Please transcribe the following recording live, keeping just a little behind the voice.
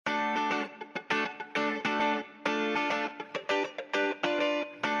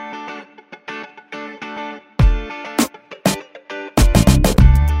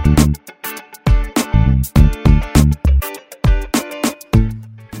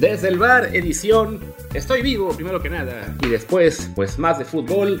Desde el bar, edición Estoy vivo, primero que nada. Y después, pues más de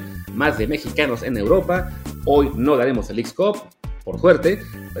fútbol, más de mexicanos en Europa. Hoy no daremos el Leagues Cup, por suerte,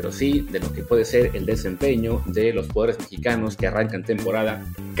 pero sí de lo que puede ser el desempeño de los jugadores mexicanos que arrancan temporada,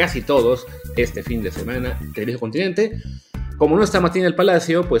 casi todos, este fin de semana del viejo continente. Como no está Martín en el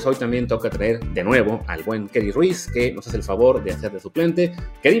Palacio, pues hoy también toca traer de nuevo al buen Kerry Ruiz, que nos hace el favor de hacer de suplente.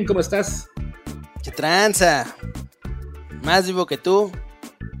 Kerim, ¿cómo estás? ¡Qué tranza! Más vivo que tú,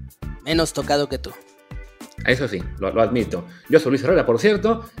 menos tocado que tú. Eso sí, lo admito. Yo soy Luis Herrera, por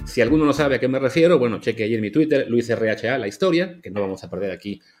cierto. Si alguno no sabe a qué me refiero, bueno, cheque ahí en mi Twitter, LuisRHA, la historia, que no vamos a perder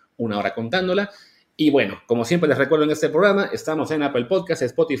aquí una hora contándola. Y bueno, como siempre les recuerdo en este programa, estamos en Apple Podcasts,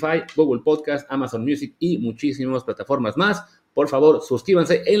 Spotify, Google Podcasts, Amazon Music y muchísimas plataformas más. Por favor,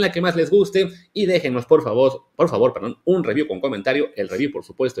 suscríbanse en la que más les guste y déjenos, por favor, un review con comentario. El review, por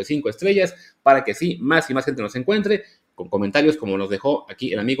supuesto, de 5 estrellas, para que sí, más y más gente nos encuentre, con comentarios como nos dejó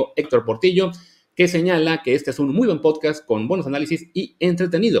aquí el amigo Héctor Portillo, que señala que este es un muy buen podcast con buenos análisis y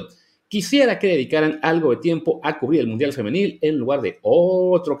entretenido. Quisiera que dedicaran algo de tiempo a cubrir el Mundial Femenil en lugar de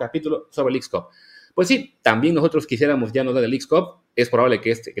otro capítulo sobre el Leagues Cup. Pues sí, también nosotros quisiéramos ya no dar el Leagues Cup. Es probable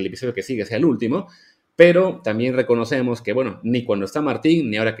que el episodio que sigue sea el último, pero también reconocemos que, bueno, ni cuando está Martín,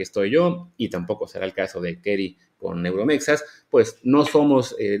 ni ahora que estoy yo, y tampoco será el caso de Kerry con Neuromexas, pues no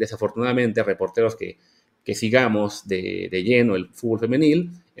somos desafortunadamente reporteros que sigamos de lleno el fútbol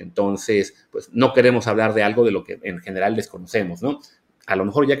femenil. Entonces, pues no queremos hablar de algo de lo que en general desconocemos, ¿no? A lo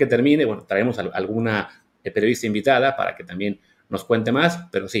mejor ya que termine, bueno, traemos alguna periodista invitada para que también nos cuente más,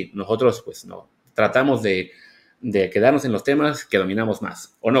 pero sí, nosotros pues no, tratamos de quedarnos en los temas que dominamos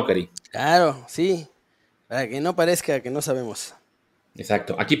más, ¿o no, Keri? Claro, sí, para que no parezca que no sabemos.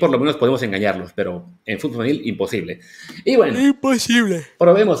 Exacto, aquí por lo menos podemos engañarlos, pero en fútbol femenil imposible. Y bueno, imposible.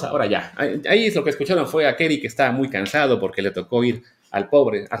 Probemos ahora ya. Ahí es lo que escucharon fue a Kerry, que estaba muy cansado porque le tocó ir al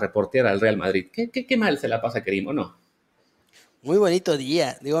pobre a reportear al Real Madrid. ¿Qué mal se la pasa, Kerim, o no? Muy bonito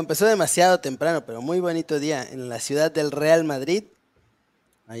día. Digo, empezó demasiado temprano, pero muy bonito día en la ciudad del Real Madrid.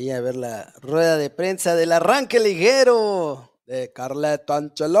 Ahí a ver la rueda de prensa del arranque liguero de Carleto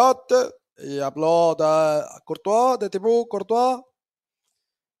Ancelotti. Y habló de Courtois, de Thibaut Courtois.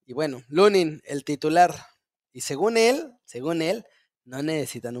 Y bueno, Lunin, el titular. Y según él, no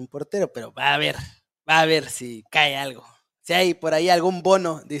necesitan un portero, pero va a ver si cae algo. Si hay por ahí algún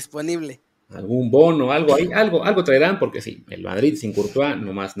bono disponible. Algún bono, algo ahí, algo traerán, porque sí, el Madrid sin Courtois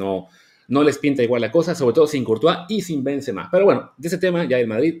nomás no les pinta igual la cosa, sobre todo sin Courtois y sin Benzema. Pero bueno, de ese tema ya el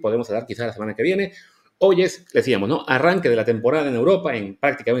Madrid podemos hablar quizás la semana que viene. Hoy es, decíamos, ¿no? Arranque de la temporada en Europa, en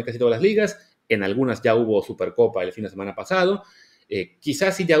prácticamente casi todas las ligas. En algunas ya hubo Supercopa el fin de semana pasado.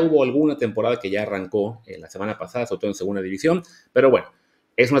 Quizás sí ya hubo alguna temporada que ya arrancó la semana pasada, sobre todo en segunda división, pero bueno,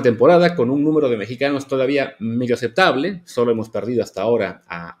 es una temporada con un número de mexicanos todavía medio aceptable. Solo hemos perdido hasta ahora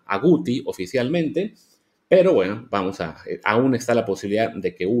a Guti oficialmente, pero bueno, aún está la posibilidad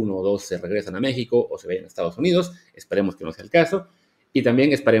de que uno o dos se regresen a México o se vayan a Estados Unidos. Esperemos que no sea el caso, y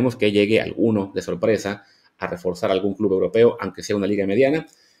también esperemos que llegue alguno de sorpresa a reforzar algún club europeo, aunque sea una liga mediana.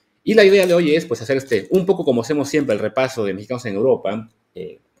 Y la idea de hoy es pues hacer un poco como hacemos siempre el repaso de mexicanos en Europa,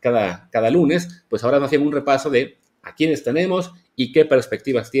 cada lunes, pues ahora más bien un repaso de a quiénes tenemos y qué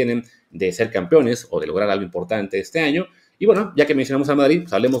perspectivas tienen de ser campeones o de lograr algo importante este año. Y bueno, ya que mencionamos a Madrid,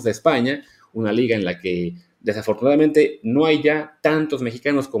 pues hablemos de España, una liga en la que desafortunadamente no hay ya tantos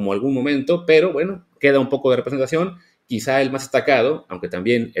mexicanos como algún momento, pero bueno, queda un poco de representación. Quizá el más destacado, aunque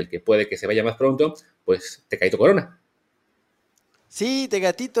también el que puede que se vaya más pronto, pues Tecatito Corona. Sí,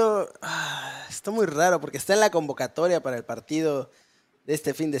 Tecatito está muy raro porque está en la convocatoria para el partido de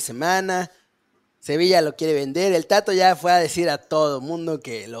este fin de semana. Sevilla lo quiere vender. El Tato ya fue a decir a todo mundo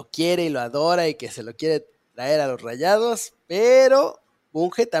que lo quiere y lo adora y que se lo quiere traer a los Rayados. Pero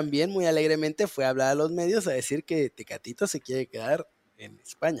Bunge también muy alegremente fue a hablar a los medios a decir que Tecatito se quiere quedar en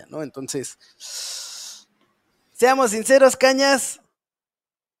España, ¿no? Entonces, seamos sinceros, Cañas.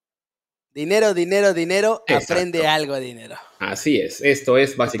 Dinero, aprende algo, dinero. Así es, esto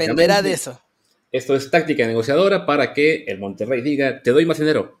es básicamente... Dependerá de eso. Esto es táctica negociadora para que el Monterrey diga, te doy más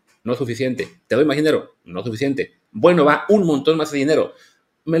dinero, no es suficiente, te doy más dinero, no es suficiente. Bueno, va un montón más de dinero,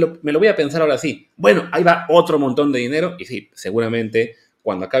 me lo voy a pensar ahora sí. Bueno, ahí va otro montón de dinero, y sí, seguramente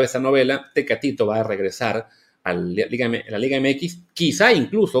cuando acabe esta novela, Tecatito va a regresar a la Liga MX, quizá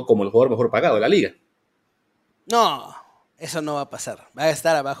incluso como el jugador mejor pagado de la liga. No, eso no va a pasar. Va a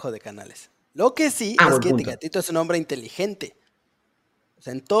estar abajo de Canales. Lo que sí es que Tecatito es un hombre inteligente. O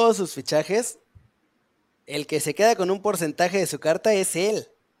sea, en todos sus fichajes, el que se queda con un porcentaje de su carta es él.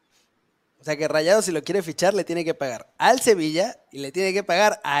 O sea, que Rayados, si lo quiere fichar, le tiene que pagar al Sevilla y le tiene que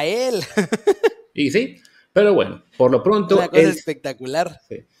pagar a él. Y sí, Pero bueno, por lo pronto... Una cosa espectacular.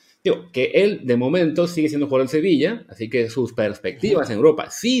 Sí. Digo, que él de momento sigue siendo jugador en Sevilla, así que sus perspectivas en Europa,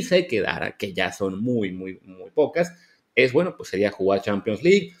 si se quedara, que ya son muy, muy, muy pocas, es bueno, pues sería jugar Champions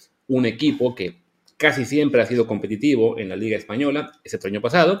League, un equipo que casi siempre ha sido competitivo en la Liga Española, excepto el año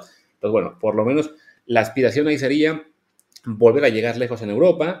pasado. Entonces, bueno, por lo menos la aspiración ahí sería volver a llegar lejos en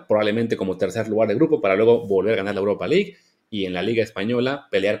Europa, probablemente como tercer lugar de grupo, para luego volver a ganar la Europa League y en la Liga Española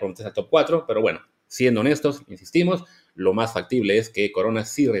pelear por un top 4, pero bueno, siendo honestos, insistimos, lo más factible es que Corona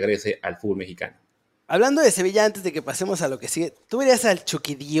sí regrese al fútbol mexicano. Hablando de Sevilla, antes de que pasemos a lo que sigue, ¿tú verías al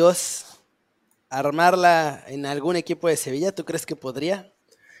Chucky Dios armarla en algún equipo de Sevilla? ¿Tú crees que podría?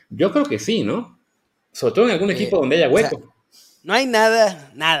 Yo creo que sí, ¿no? Sobre todo en algún equipo donde haya O sea, hueco. no hay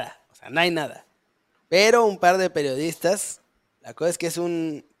nada, o sea, no hay nada. Pero un par de periodistas, la cosa es que es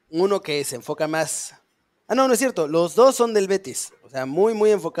uno que se enfoca más... Ah, no, no es cierto, los dos son del Betis, o sea, muy,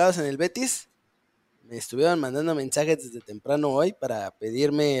 muy enfocados en el Betis. Me estuvieron mandando mensajes desde temprano hoy para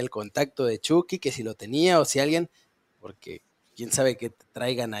pedirme el contacto de Chucky, que si lo tenía o si alguien, porque quién sabe qué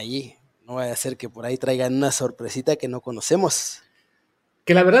traigan ahí. No vaya a ser que por ahí traigan una sorpresita que no conocemos.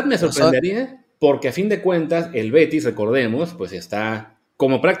 Que la verdad me Pero son, sorprendería, porque a fin de cuentas el Betis, recordemos, pues está,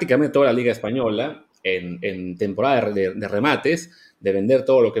 como prácticamente toda la Liga Española, en temporada de remates, de vender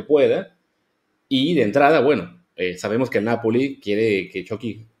todo lo que pueda. Y de entrada, bueno, sabemos que el Napoli quiere que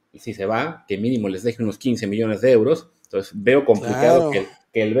Chucky, si se va, que mínimo les deje unos 15 millones de euros. Entonces veo complicado claro.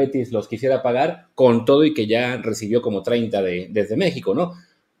 que el Betis los quisiera pagar con todo y que ya recibió como 30 desde México, ¿no?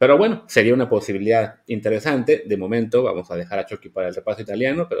 Pero bueno, sería una posibilidad interesante. De momento vamos a dejar a Chucky para el repaso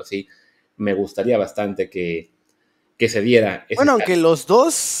italiano, pero sí me gustaría bastante que se diera ese Bueno, aunque caso. los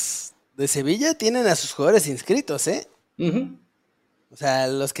dos de Sevilla tienen a sus jugadores inscritos, ¿eh? Uh-huh. O sea,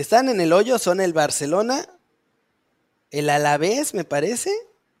 los que están en el hoyo son el Barcelona, el Alavés, me parece.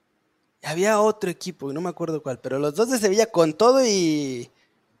 Había otro equipo, no me acuerdo cuál, pero los dos de Sevilla con todo y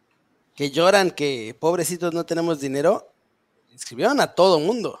que lloran que pobrecitos no tenemos dinero, inscribieron a todo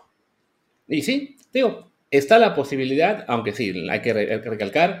mundo. Y sí, digo, está la posibilidad, aunque sí, hay que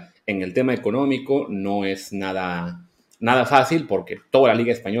recalcar, en el tema económico no es nada fácil porque toda la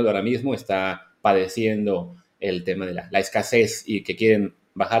Liga Española ahora mismo está padeciendo el tema de la escasez y que quieren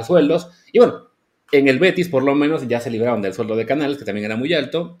bajar sueldos. Y bueno, en el Betis por lo menos ya se libraron del sueldo de Canales, que también era muy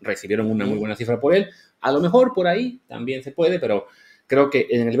alto, recibieron una muy buena cifra por él. A lo mejor por ahí también se puede, pero creo que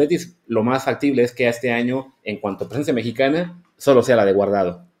en el Betis lo más factible es que este año, en cuanto a presencia mexicana, solo sea la de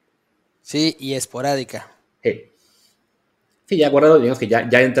Guardado. Sí, y esporádica. Sí, sí, ya Guardado, digamos que ya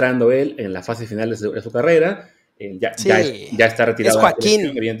entrando él en la fase final de su carrera, Sí, ya está es retirado de la selección,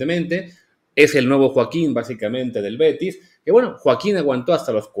 Joaquín. evidentemente. Es el nuevo Joaquín, básicamente, del Betis. Que bueno, Joaquín aguantó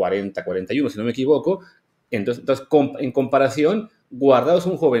hasta los 40, 41, si no me equivoco. Entonces en comparación, Guardado es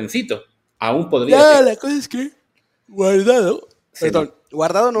un jovencito. Aún podría ser. Ya, la cosa es que Guardado, Sí, no. perdón,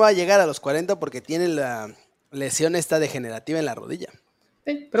 Guardado no va a llegar a los 40 porque tiene la lesión esta degenerativa en la rodilla.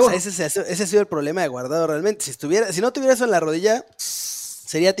 Sí, O pero sea, bueno, ese ha sido el problema de Guardado realmente. Si no tuviera eso en la rodilla,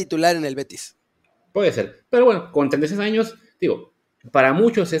 sería titular en el Betis. puede ser. Pero bueno, con 36 años, digo, para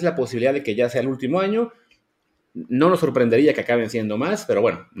muchos es la posibilidad de que ya sea el último año. No nos sorprendería que acaben siendo más, pero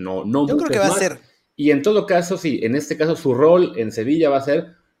bueno, no Yo creo que muchos va a más. ser. Y en todo caso, sí, en este caso su rol en Sevilla va a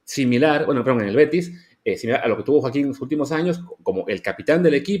ser similar, bueno, perdón, en el Betis, similar a lo que tuvo Joaquín en los últimos años, como el capitán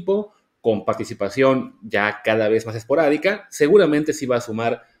del equipo, con participación ya cada vez más esporádica. Seguramente sí va a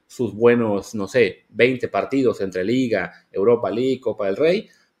sumar sus buenos, no sé, 20 partidos entre Liga, Europa League, Copa del Rey,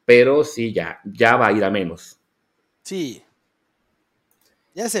 pero sí, ya va a ir a menos. Sí,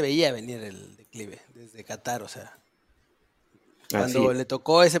 ya se veía venir el declive desde Qatar, o sea, Así cuando es. le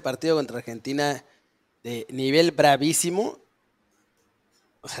tocó ese partido contra Argentina de nivel bravísimo,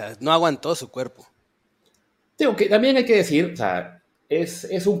 o sea, no aguantó su cuerpo. Digo, que también hay que decir, o sea,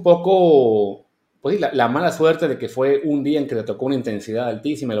 es un poco, pues sí, la mala suerte de que fue un día en que le tocó una intensidad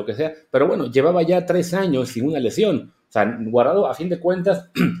altísima y lo que sea, pero bueno, llevaba ya 3 años sin una lesión. O sea, Guardado, a fin de cuentas,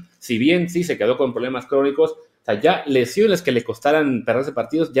 si bien sí se quedó con problemas crónicos, o sea, ya lesiones que le costaran perderse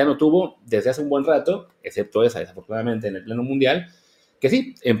partidos ya no tuvo desde hace un buen rato, excepto esa, desafortunadamente, en el plano mundial, que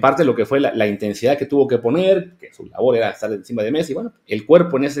sí, en parte lo que fue la intensidad que tuvo que poner, que su labor era estar encima de Messi, bueno, el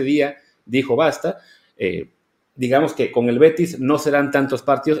cuerpo en ese día dijo basta. eh, digamos que con el Betis no serán tantos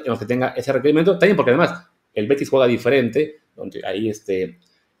partidos en los que tenga ese requerimiento, también porque además el Betis juega diferente, donde ahí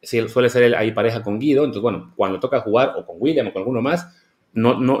suele ser ahí pareja con Guido, entonces bueno, cuando toca jugar o con William o con alguno más,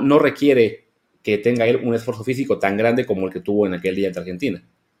 no requiere que tenga él un esfuerzo físico tan grande como el que tuvo en aquel día ante Argentina.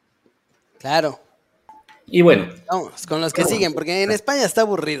 Claro. Y bueno, Vamos, con los que siguen, porque en España está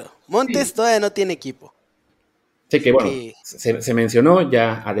aburrido. sí, Montes todavía no tiene equipo. Sí que, Así bueno, que se mencionó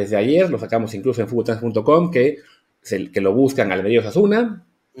ya desde ayer, lo sacamos incluso en futboltrans.com, que lo buscan al medio Osasuna.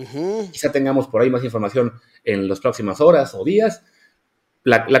 Quizá tengamos por ahí más información en las próximas horas o días.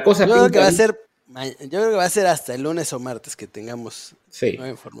 La cosa yo creo que pinta va a bien. ser, yo creo que va a ser hasta el lunes o martes que tengamos nueva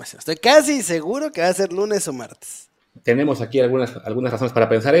Sí, información. Estoy casi seguro que va a ser lunes o martes. tenemos aquí algunas razones para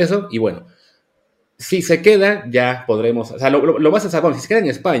pensar eso. Y bueno, si se queda, ya podremos. O sea, lo vas a saber. Bueno, si se queda en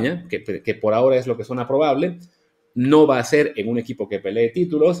España, que por ahora es lo que suena probable, no va a ser en un equipo que pelee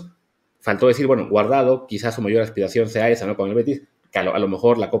títulos. Faltó decir, bueno, Guardado, quizás su mayor aspiración sea esa, ¿no? Con el Betis, que a lo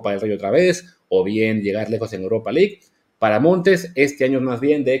mejor la Copa del Rey otra vez, o bien llegar lejos en Europa League. Para Montes, este año es más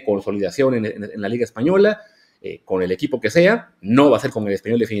bien de consolidación en la Liga Española, con el equipo que sea. No va a ser con el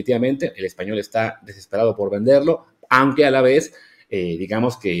Español definitivamente. El Español está desesperado por venderlo, aunque a la vez,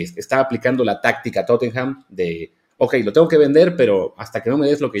 digamos que está aplicando la táctica Tottenham de, ok, lo tengo que vender, pero hasta que no me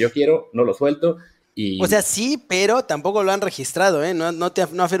des lo que yo quiero, no lo suelto. O Y sea, sí, pero tampoco lo han registrado, ¿eh? No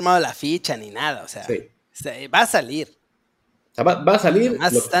ha firmado la ficha ni nada, o sea, sí, va a salir. o sea, va a salir.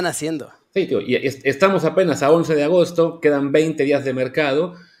 Nomás están haciendo. Sí, tío, y estamos apenas a 11 de agosto, quedan 20 días de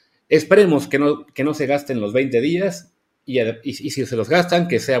mercado. Esperemos que no se gasten los 20 días y si se los gastan,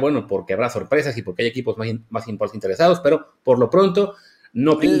 que sea bueno porque habrá sorpresas y porque hay equipos más interesados, pero por lo pronto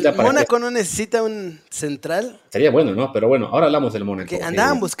no El pinta para que Mónaco no necesita un central, sería bueno, ¿no? Pero bueno, ahora hablamos del porque Mónaco.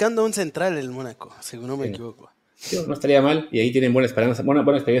 andaban buscando un central el Mónaco, según no me Sí, equivoco. tío, no estaría mal y ahí tienen buena esperanza, buena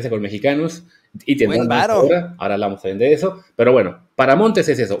experiencia con mexicanos y Buen tendrán más varo. ahora hablamos también de eso. Pero bueno, para Montes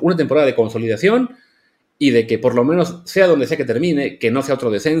es eso, una temporada de consolidación y de que por lo menos sea donde sea que termine, que no sea otro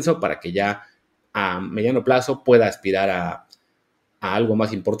descenso para que ya a mediano plazo pueda aspirar a algo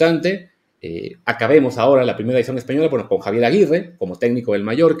más importante. Acabemos ahora la primera edición española, bueno, con Javier Aguirre como técnico del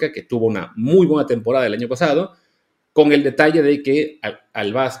Mallorca, que tuvo una muy buena temporada el año pasado, con el detalle de que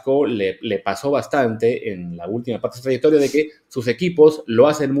al Vasco le pasó bastante en la última parte de su trayectoria de que sus equipos lo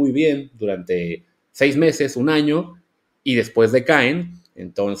hacen muy bien durante 6 meses, un año, y después decaen.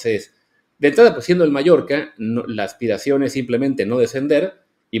 Entonces, de entrada, pues siendo el Mallorca, la aspiración es simplemente no descender.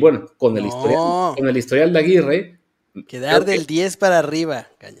 Y bueno, No, con el historial de Aguirre, creo quedar que, del 10 para arriba,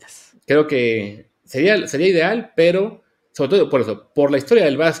 Cañas. creo que sería ideal, pero sobre todo por eso, por la historia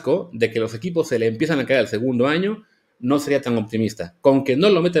del Vasco, de que los equipos se le empiezan a caer al segundo año, no sería tan optimista. Con que no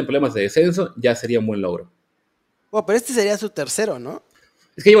lo meta en problemas de descenso, ya sería un buen logro. Bueno, pero este sería su tercero, ¿no?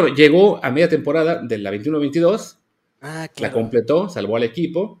 Es que bueno, llegó a media temporada de la 21-22, Ah, la claro. completó, salvó al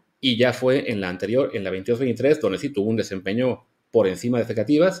equipo y ya fue en la anterior, en la 22-23, donde sí tuvo un desempeño por encima de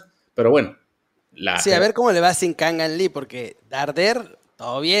expectativas. Pero bueno, la, Sí, a ver cómo le va sin Kangan Lee, porque Darder,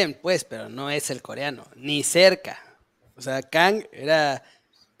 todo bien, pues, pero no es el coreano, ni cerca. O sea, Kang era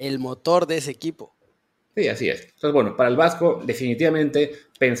el motor de ese equipo. sí, así es. Entonces, bueno, para el Vasco, definitivamente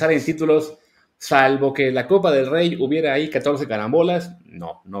pensar en títulos, salvo que la Copa del Rey hubiera ahí 14 carambolas,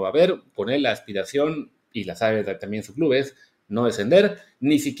 no va a haber. Con él la aspiración, y la sabe también su club, es no descender.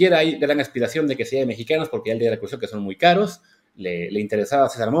 Ni siquiera hay gran aspiración de que sea de mexicanos, porque ya el día de la cruzó que son muy caros. Le interesaba a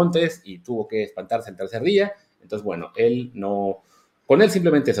César Montes y tuvo que espantarse el tercer día. Entonces, bueno, él no. Con él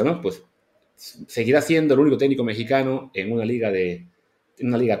simplemente eso, ¿no? Pues seguirá siendo el único técnico mexicano en una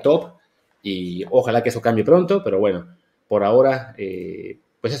liga top y ojalá que eso cambie pronto, pero bueno, por ahora,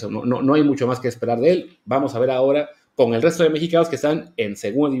 pues eso, no hay mucho más que esperar de él. Vamos a ver ahora con el resto de mexicanos que están en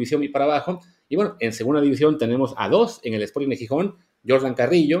segunda división y para abajo. Y bueno, en segunda división tenemos a dos en el Sporting de Gijón, Jordan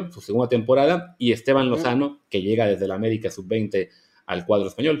Carrillo, su segunda temporada, y Esteban Ujú. Lozano, que llega desde la América Sub-20 al cuadro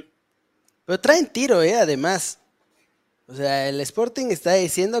español. Pero traen tiro, además. O sea, el Sporting está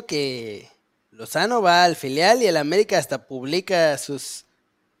diciendo que Lozano va al filial y el América hasta publica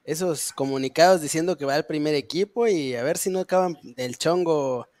esos comunicados diciendo que va al primer equipo y a ver si no acaban del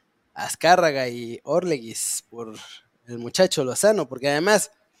chongo Azcárraga y Orleguis por el muchacho Lozano, porque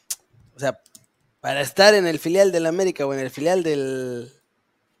además, o sea, para estar en el filial del América o en el filial del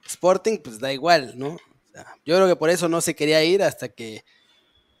Sporting, pues da igual, ¿no? O sea, yo creo que por eso no se quería ir hasta que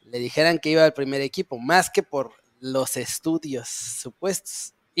le dijeran que iba al primer equipo, más que por los estudios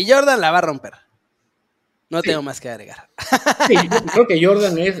supuestos. Y Jordan la va a romper. No tengo Sí, más que agregar. sí, yo creo que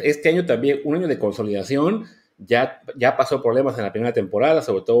Jordan es este año también un año de consolidación. Ya pasó problemas en la primera temporada,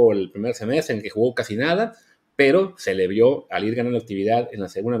 sobre todo el primer semestre en que jugó casi nada, pero se le vio al ir ganando actividad en la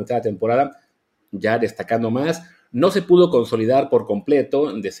segunda mitad de la temporada, ya destacando más. No se pudo consolidar por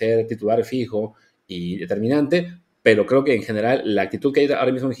completo de ser titular fijo y determinante, pero creo que en general la actitud que hay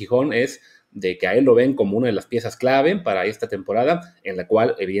ahora mismo en Gijón es de que a él lo ven como una de las piezas clave para esta temporada, en la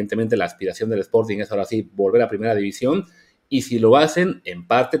cual evidentemente la aspiración del Sporting es ahora sí volver a primera división, y si lo hacen, en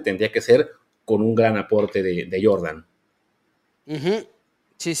parte tendría que ser con un gran aporte de Jordan. Ujú.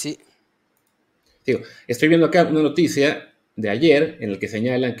 Sí, sí. Digo, estoy viendo acá una noticia de ayer en la que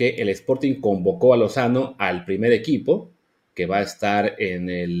señalan que el Sporting convocó a Lozano al primer equipo, que va a estar en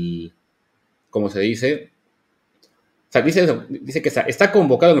el, ¿cómo se dice? O sea, dice, eso, dice que está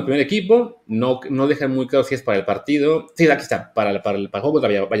convocado en el primer equipo, no dejan muy claro si es para el partido. Sí, aquí está, para el juego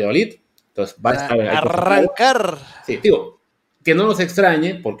contra Valladolid. Entonces va a Para estar ahí concentrado. arrancar. Sí, digo, que no nos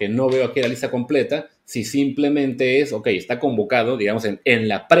extrañe, porque no veo aquí la lista completa, si simplemente es, ok, está convocado, digamos, en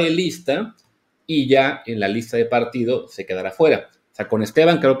la prelista y ya en la lista de partido se quedará fuera. O sea, con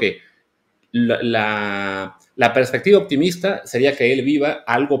Esteban creo que la perspectiva optimista sería que él viva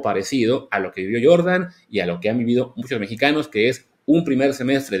algo parecido a lo que vivió Jordan y a lo que han vivido muchos mexicanos, que es un primer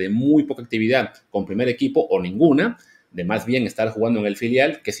semestre de muy poca actividad con primer equipo o ninguna, de más bien estar jugando en el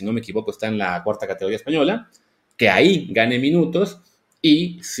filial, que si no me equivoco está en la cuarta categoría española, que ahí gane minutos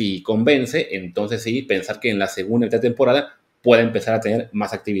y si convence, entonces sí, pensar que en la segunda temporada pueda empezar a tener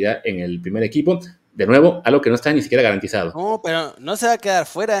más actividad en el primer equipo. De nuevo, algo que no está ni siquiera garantizado. No, pero no se va a quedar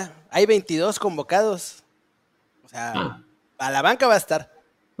fuera. Hay 22 convocados. O sea, Ah, a la banca va a estar.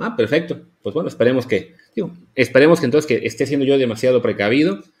 perfecto. Pues bueno, esperemos que entonces que esté siendo yo demasiado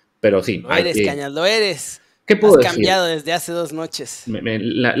precavido, pero sí, Lo hay eres, que... Cañas, lo eres. ¿Qué Has puedo decir? cambiado desde hace 2 noches.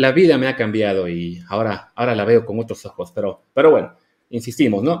 La vida me ha cambiado y ahora la veo con otros ojos, pero bueno,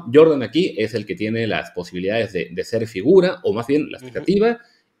 insistimos, ¿no? Jordan aquí es el que tiene las posibilidades de ser figura, o más bien la expectativa,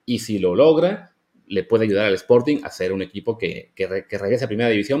 y si lo logra, le puede ayudar al Sporting a ser un equipo que regrese a Primera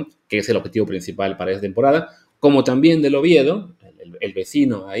División, que es el objetivo principal para esta temporada, como también del Oviedo, el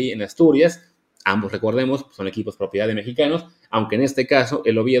vecino ahí en Asturias. Ambos, recordemos, son equipos propiedad de mexicanos, aunque en este caso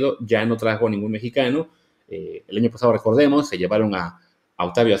el Oviedo ya no trajo a ningún mexicano. El año pasado, recordemos, se llevaron a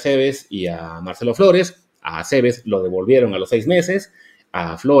Octavio Aceves y a Marcelo Flores. A Aceves lo devolvieron a los 6 meses,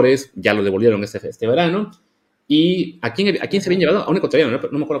 a Flores ya lo devolvieron este verano. ¿Y a quién se habían llevado? A un ecuatoriano,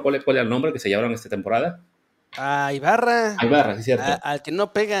 no me acuerdo cuál era el nombre que se llevaron esta temporada. A Ibarra. A Ibarra, sí, cierto. Al que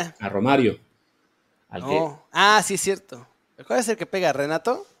no pega. A Romario. Al que. No. Ah, sí, es cierto. ¿Cuál es el que pega?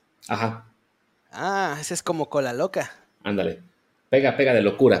 ¿Renato? Ajá, Ah, ese es como cola loca. ándale. Pega de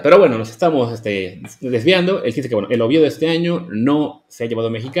locura. Pero bueno, nos estamos desviando. Él dice que bueno, el Oviedo este año no se ha llevado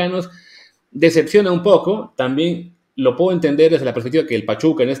mexicanos. Decepciona un poco. También lo puedo entender desde la perspectiva que el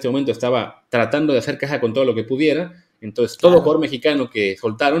Pachuca en este momento estaba tratando de hacer caja con todo lo que pudiera. Entonces, todo Claro. jugador mexicano que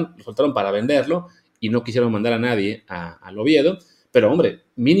lo soltaron para venderlo y no quisieron mandar a nadie al Oviedo. Pero, hombre,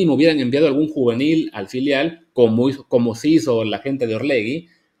 mínimo hubieran enviado algún juvenil al filial, como se hizo la gente de Orlegui,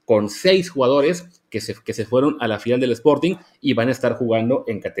 con 6 jugadores que se fueron a la filial del Sporting y van a estar jugando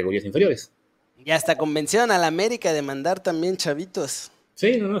en categorías inferiores. Y hasta convencieron a la América de mandar también chavitos.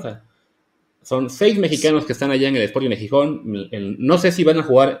 Sí, no, o sea, son 6 mexicanos que están allá en el Sporting de Gijón. No sé si van a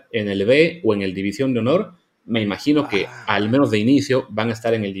jugar en el B o en el División de Honor. Me imagino que al menos de inicio van a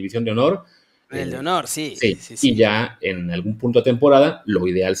estar en el División de Honor. El de honor, sí, Sí, sí, y sí. ya en algún punto de temporada, lo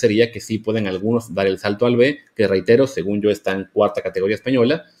ideal sería que sí puedan algunos dar el salto al B, que reitero, según yo está en cuarta categoría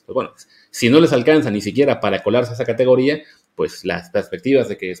española. Pues bueno, si no les alcanza ni siquiera para colarse a esa categoría, pues las perspectivas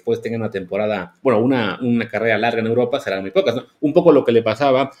de que después tengan una temporada, bueno, una carrera larga en Europa serán muy pocas, ¿no? Un poco lo que le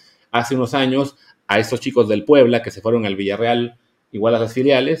pasaba hace unos años a estos chicos del Puebla que se fueron al Villarreal, igual a las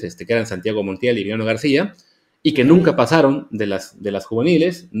filiales, que eran Santiago Montiel y Emiliano García, y que nunca pasaron de las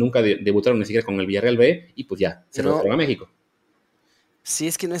juveniles, nunca debutaron ni siquiera con el Villarreal B, y pues ya, se regresaron a México. Sí,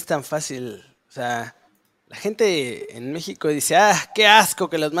 es que no es tan fácil. O sea, la gente en México dice, qué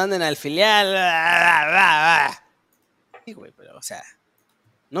asco que los manden al filial. Sí, güey, pero, o sea,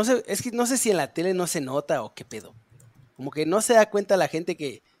 no sé, es que no sé si en la tele no se nota o qué pedo. Como que no se da cuenta la gente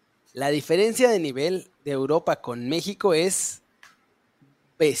que la diferencia de nivel de Europa con México es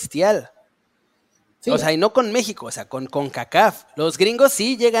bestial. Sí, O sea, y no con México, o sea, con CONCACAF. Los gringos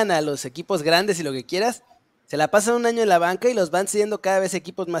sí llegan a los equipos grandes y lo que quieras, se la pasan un año en la banca y los van cediendo cada vez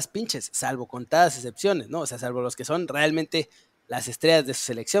equipos más pinches, salvo contadas excepciones, ¿no? O sea, salvo los que son realmente las estrellas de su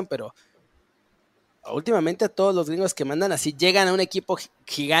selección, pero últimamente a todos los gringos que mandan así llegan a un equipo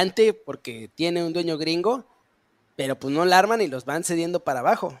gigante porque tiene un dueño gringo, pero pues no la arman y los van cediendo para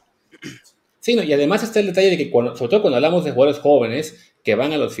abajo. sí, no, y además está el detalle de que, sobre todo cuando hablamos de jugadores jóvenes que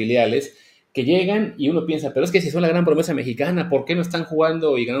van a los filiales, que llegan y uno piensa, pero es que si son la gran promesa mexicana, ¿por qué no están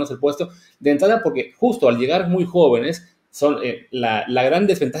jugando y ganándose el puesto? De entrada, porque justo al llegar muy jóvenes, son la gran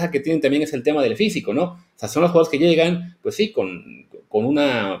desventaja que tienen también es el tema del físico, ¿no? O sea, son los jugadores que llegan, pues sí, con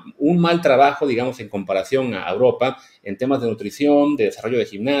un mal trabajo, digamos, en comparación a Europa, en temas de nutrición, de desarrollo de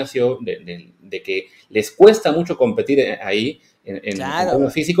gimnasio, de que les cuesta mucho competir ahí en Claro.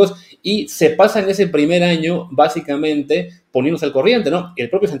 términos físicos y se pasan ese primer año básicamente poniéndose al corriente, ¿no? El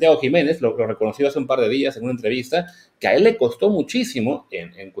propio Santiago Jiménez lo reconoció hace un par de días en una entrevista, que a él le costó muchísimo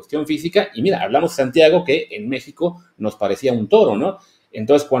en cuestión física, y mira, hablamos de Santiago, que en México nos parecía un toro, ¿no?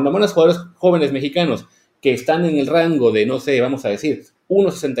 Entonces, cuando van los jugadores jóvenes mexicanos que están en el rango de, no sé, vamos a decir,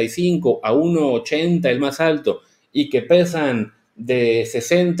 1,65 a 1,80 el más alto, y que pesan de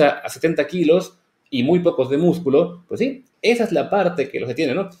 60 a 70 kilos y muy pocos de músculo, pues sí, esa es la parte que los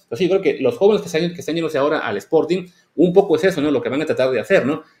detiene, ¿no? Entonces sí, yo creo que los jóvenes que están yéndose ahora al Sporting, un poco es eso, ¿no? Lo que van a tratar de hacer,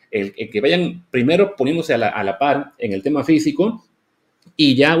 ¿no? El que vayan primero poniéndose a la par en el tema físico,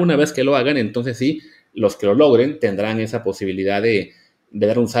 y ya una vez que lo hagan, entonces sí, los que lo logren tendrán esa posibilidad de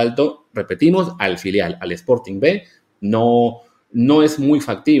dar un salto, repetimos, al filial, al Sporting B. No es muy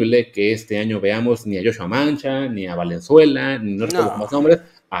factible que este año veamos ni a Joshua Mancha, ni a Valenzuela, ni no recuerdo más nombres,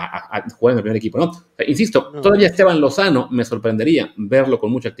 a jugar en el primer equipo, ¿no? O sea, insisto, todavía Esteban Lozano me sorprendería verlo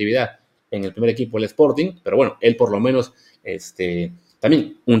con mucha actividad en el primer equipo del Sporting, pero bueno, él por lo menos,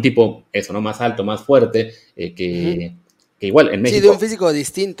 también un tipo, eso, ¿no? Más alto, más fuerte, que igual en México. Sí, de un físico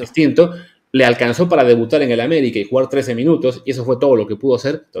distinto. Le alcanzó para debutar en el América y jugar 13 minutos, y eso fue todo lo que pudo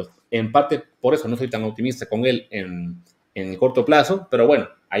hacer. Entonces, en parte, por eso no soy tan optimista con él en el corto plazo, pero bueno,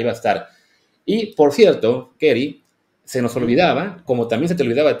 ahí va a estar. Y, por cierto, Kerry, se nos olvidaba, como también se te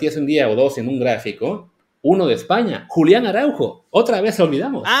olvidaba a ti hace un día o dos en un gráfico, uno de España, Julián Araujo. Otra vez se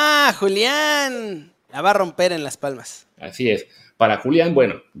olvidamos. ¡Ah, Julián! La va a romper en Las Palmas. Así es. Para Julián,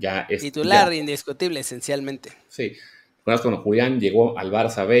 bueno, ya es... Titular ya, indiscutible, esencialmente. Sí. Conozco cuando Julián llegó al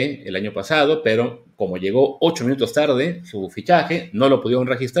Barça B el año pasado, pero como llegó 8 minutos tarde su fichaje, no lo pudieron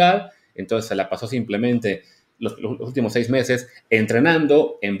registrar, entonces se la pasó simplemente los últimos 6 meses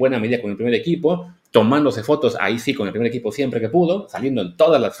entrenando en buena medida con el primer equipo, tomándose fotos ahí sí con el primer equipo siempre que pudo, saliendo en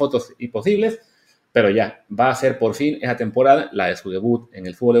todas las fotos posibles, pero ya va a ser por fin esa temporada la de su debut en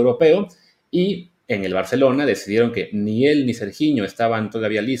el fútbol europeo, y en el Barcelona decidieron que ni él ni Serginho estaban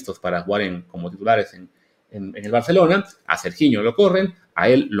todavía listos para jugar como titulares en el Barcelona. A Serginho lo corren, a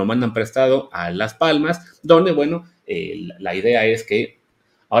él lo mandan prestado a Las Palmas, donde, bueno, la idea es que,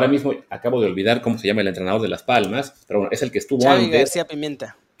 ahora mismo acabo de olvidar cómo se llama el entrenador de Las Palmas, pero bueno, es el que estuvo Xavi antes. García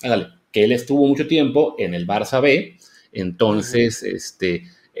Pimienta. Que él estuvo mucho tiempo en el Barça B, entonces,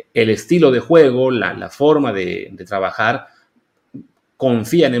 el estilo de juego, la forma de trabajar,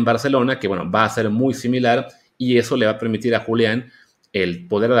 confían en Barcelona, que bueno, va a ser muy similar, y eso le va a permitir a Julián el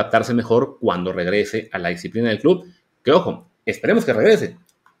poder adaptarse mejor cuando regrese a la disciplina del club, que ojo, esperemos que regrese.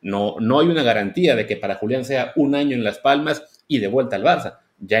 No hay una garantía de que para Julián sea un año en Las Palmas y de vuelta al Barça.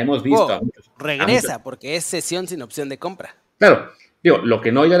 Ya hemos visto regresa, porque es cesión sin opción de compra. Claro, digo, lo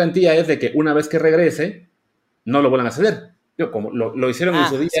que no hay garantía es de que una vez que regrese, no lo vuelvan a ceder. Digo, como lo hicieron en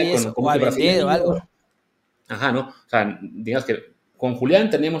su día sí, con o a vender o algo. Ajá, ¿no? O sea, digamos que con Julián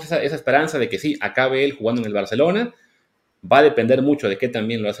tenemos esa esperanza de que sí, acabe él jugando en el Barcelona. Va a depender mucho de qué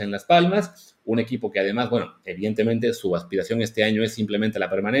también lo hace en Las Palmas, un equipo que además, bueno, evidentemente su aspiración este año es simplemente la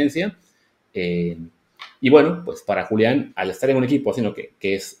permanencia. Y bueno, pues para Julián, al estar en un equipo sino que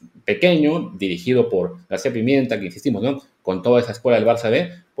es pequeño, dirigido por García Pimienta, que insistimos, ¿no? Con toda esa escuela del Barça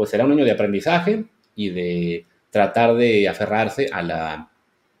B, pues será un año de aprendizaje y de tratar de aferrarse a la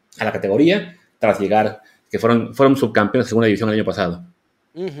categoría tras llegar, que fueron subcampeones de segunda división el año pasado.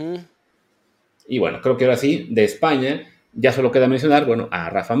 Y bueno, creo que ahora sí, de España, ya solo queda mencionar, bueno, a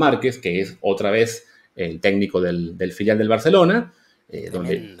Rafa Márquez, que es otra vez el técnico del filial del Barcelona,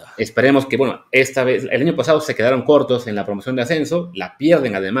 donde esperemos que, bueno, esta vez, el año pasado se quedaron cortos en la promoción de ascenso, la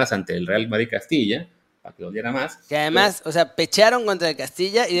pierden además ante el Real Madrid Castilla, para que doliera más. Que además, pero, o sea, pecharon contra el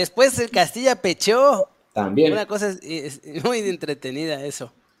Castilla y después el Castilla pechó. También. Una cosa es muy entretenida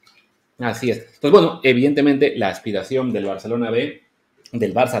eso. Así es. Entonces, bueno, evidentemente la aspiración del Barcelona B,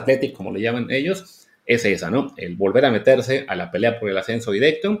 del Barça Athletic, como le llaman ellos, es esa, ¿no? El volver a meterse a la pelea por el ascenso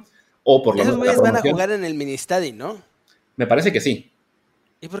directo o por lo menos la promoción. Esos güeyes van a jugar en el Ministadi, ¿no? Me parece que sí.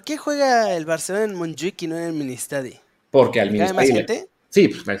 ¿Y por qué juega el Barcelona en Montjuic y no en el Ministadi? Porque al Ministadi... ¿Cabe más gente? Sí,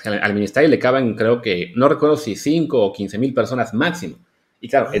 pues al Ministadi le caben, creo que, no recuerdo si 5 o 15,000 personas máximo. Y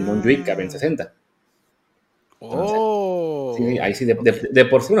claro, en Montjuic caben 60. Entonces, sí, ahí sí, de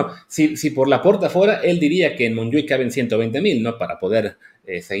por sí, bueno, si por la puerta afuera, él diría que en Montjuic caben 120,000, ¿no? Para poder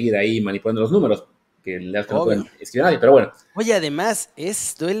seguir ahí manipulando los números, que no pueden escribir nadie, pero bueno. Oye, además,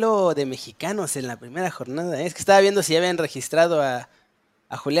 es duelo de mexicanos en la primera jornada, ¿eh? Es que estaba viendo si ya habían registrado a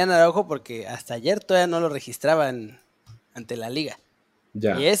Julián Araujo, porque hasta ayer todavía no lo registraban ante la liga.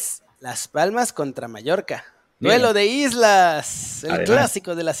 Ya. Y es Las Palmas contra Mallorca. Bien. Duelo de islas,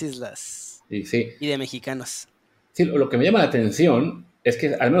 clásico de las islas. Sí. Y de mexicanos. Sí, lo que me llama la atención Es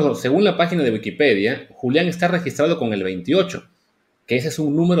que, al menos según la página de Wikipedia, Julián está registrado con el 28, que ese es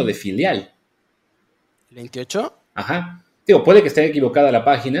un número de filial. ¿28? Ajá. Digo, puede que esté equivocada la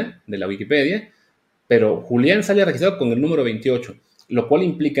página de la Wikipedia, pero Julián sale registrado con el número 28, lo cual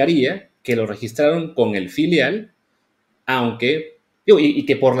implicaría que lo registraron con el filial, aunque, digo, y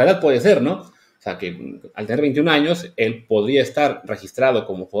que por la edad puede ser, ¿no? O sea, que al tener 21 años, él podría estar registrado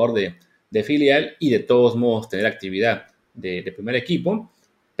como jugador de filial y de todos modos tener actividad de primer equipo,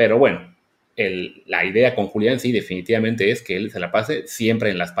 pero bueno, la idea con Julián sí definitivamente es que él se la pase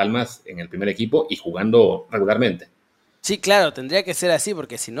siempre en Las Palmas, en el primer equipo y jugando regularmente. Sí, claro, tendría que ser así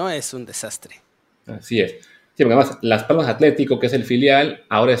porque si no es un desastre. Así es. Sí, porque además Las Palmas Atlético, que es el filial,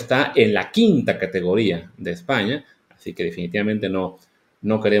 ahora está en la quinta categoría de España, así que definitivamente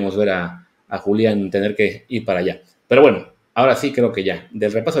no queremos ver a Julián tener que ir para allá. Pero bueno, ahora sí creo que ya,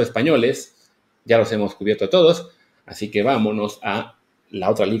 del repaso de españoles, ya los hemos cubierto a todos, así que vámonos a la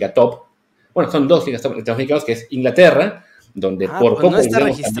otra liga top. Bueno, son dos ligas top mexicanos, que es Inglaterra, donde por Pues poco no está llegamos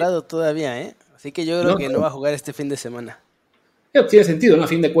también. registrado todavía, ¿eh? Así que yo creo No, que no va a jugar este fin de semana. tiene sentido, ¿no? A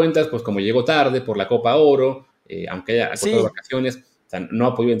fin de cuentas, pues como llegó tarde por la Copa Oro, aunque haya acotado Sí, vacaciones, o sea, no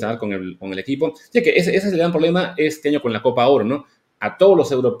ha podido entrenar con el equipo. Sí, que ese es el gran problema este año con la Copa Oro, ¿no? A todos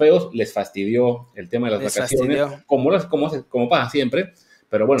los europeos les fastidió el tema de las les vacaciones, fastidió. como pasa siempre,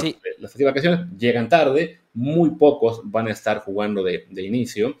 pero bueno, Sí, las vacaciones llegan tarde, muy pocos van a estar jugando de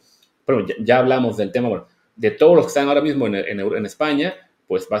inicio, pero ya hablamos del tema, bueno, de todos los que están ahora mismo en España,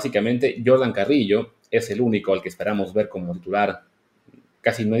 pues básicamente Jordan Carrillo es el único al que esperamos ver como titular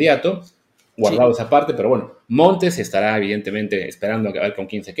casi inmediato, sí. guardado esa parte, pero bueno, Montes estará evidentemente esperando a ver con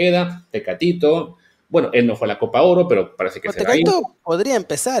quién se queda, Tecatito, bueno, él no fue a la Copa Oro, pero parece que Pero se va a ir. Tecatito podría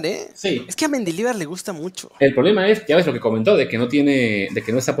empezar, ¿eh? Sí, Es que a Mendilibar le gusta mucho. el problema es, ya ves lo que comentó, de que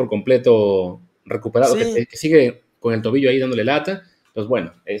no está por completo recuperado, Sí, que sigue con el tobillo ahí dándole lata, pues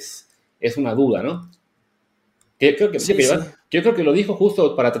bueno, es una duda, ¿no? sí, sí. Que yo creo que lo dijo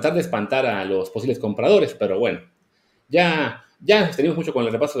justo para tratar de espantar a los posibles compradores, pero bueno, ya nos tenemos mucho con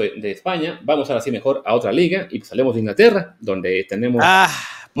el repaso de España. Vamos ahora sí mejor a otra liga y pues salimos de Inglaterra, donde tenemos Ah,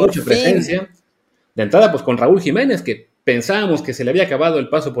 por mucha fin. presencia. De entrada, pues con Raúl Jiménez, que pensábamos que se le había acabado el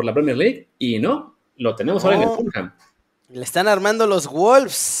paso por la Premier League y no, lo tenemos ahora en el No, Fulham. le están armando los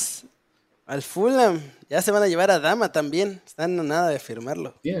Wolves al Fulham. Ya se van a llevar a Dama también. Están a nada de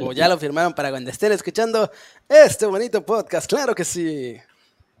firmarlo. Bien, O ya lo firmaron para cuando estén escuchando este bonito podcast. Claro que sí.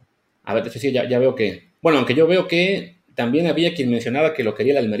 a ver, de hecho sí, ya veo que, bueno, aunque yo veo que también había quien mencionaba que lo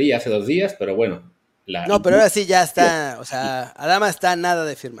quería la Almería hace 2 días, pero bueno, la, No, pero ahora sí ya está. O sea, Adama está a nada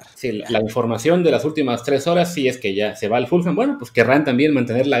de firmar. sí, Ya. la información de las últimas 3 horas sí es que ya se va al Fulham. Bueno, pues querrán también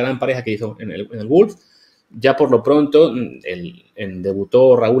mantener la gran pareja que hizo en el Wolves. Ya por lo pronto,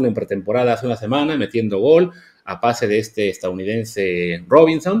 debutó Raúl en pretemporada hace una semana, metiendo gol a pase de este estadounidense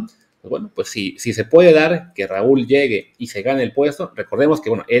Robinson. Pues bueno, pues si se puede dar que Raúl llegue y se gane el puesto, recordemos que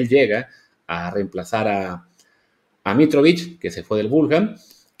bueno, él llega a reemplazar a Mitrovic, que se fue del Fulham,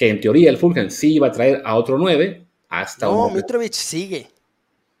 que en teoría el Fulham sí iba a traer a otro 9 hasta un No, momento, Mitrovic sigue.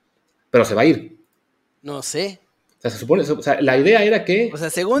 pero se va a ir. No sé. O sea, se supone, o sea, la idea era O que,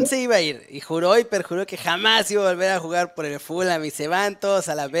 sea, según se iba a ir. Y juró y perjuró que jamás iba a volver a jugar por el Fulham. Y se van todos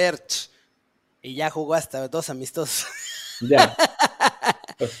a la Berch. Y ya jugó hasta 2 amistosos. ya,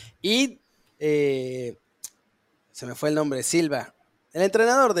 pues, Y se me fue el nombre, Silva. El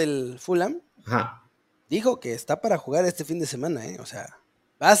entrenador del Fulham ajá, dijo que está para jugar este fin de semana, ¿eh? O sea,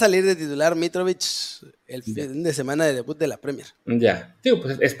 va a salir de titular Mitrovic el ya, fin de semana de debut de la Premier. ya. Digo,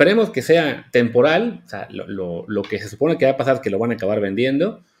 pues esperemos que sea temporal, o sea, lo que se supone que va a pasar es que lo van a acabar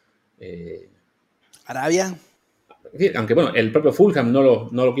vendiendo. eh, Arabia. sí, aunque bueno, el propio Fulham no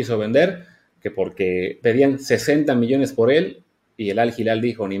lo quiso vender, que porque pedían 60 millones por él, y el Al Hilal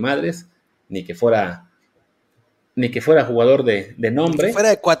dijo, ni madres, ni que fuera, ni que fuera jugador de Ni que nombre.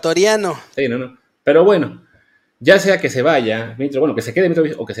 fuera ecuatoriano. Sí, no. Pero bueno, ya sea que se vaya, bueno, que se quede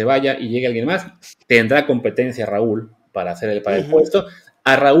Mitrovic o que se vaya y llegue alguien más, tendrá competencia Raúl para el Ujú. puesto.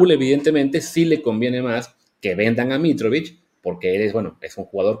 A Raúl, evidentemente, sí le conviene más que vendan a Mitrovic, porque él es un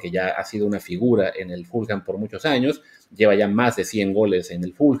jugador que ya ha sido una figura en el Fulham por muchos años, lleva ya más de 100 goles en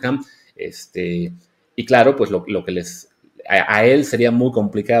el Fulham, y claro, pues lo que a él sería muy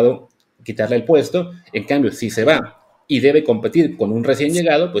complicado quitarle el puesto. En cambio, si se Sí. va y debe competir con un recién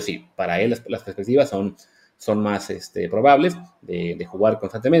llegado, pues sí, para él las perspectivas son más probables de jugar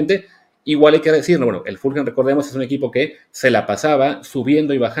constantemente. Igual hay que decirlo, bueno, el Fulham, recordemos, es un equipo que se la pasaba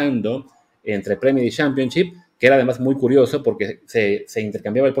subiendo y bajando entre Premier y Championship, que era además muy curioso porque se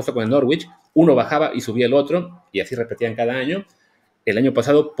intercambiaba el puesto con el Norwich, uno bajaba y subía el otro, y así repetían cada año. El año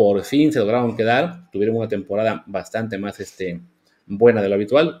pasado por fin se lograron quedar, tuvieron una temporada bastante buena de lo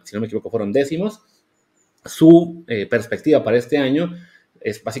habitual, si no me equivoco fueron décimos. Su perspectiva para este año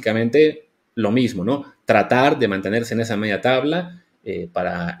es básicamente lo mismo, ¿no? Tratar de mantenerse en esa media tabla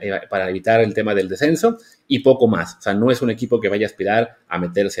para evitar el tema del descenso y poco más. O sea, no es un equipo que vaya a aspirar a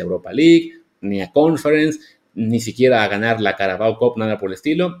meterse a Europa League, ni a Conference, ni siquiera a ganar la Carabao Cup, nada por el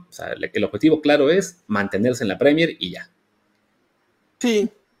estilo. O sea, el objetivo claro es mantenerse en la Premier y ya. Sí,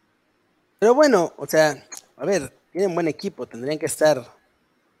 pero bueno, o sea, a ver, tienen buen equipo, tendrían que estar,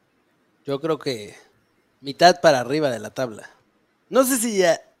 yo creo que mitad para arriba de la tabla. No sé si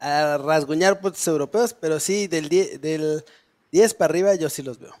a rasguñar puestos europeos, pero sí del 10 para arriba yo sí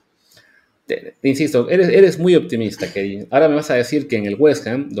los veo. Te insisto, eres muy optimista, Kevin. Ahora me vas a decir que en el West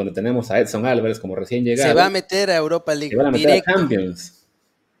Ham, donde tenemos a Edson Álvarez como recién Se va a llegado, meter a Europa se League, van a meter a directo. Champions.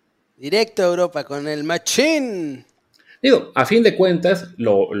 Directo a Europa con el Machín. Digo, a fin de cuentas,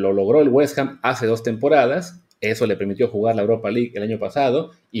 lo logró el West Ham hace 2 temporadas. Eso le permitió jugar la Europa League el año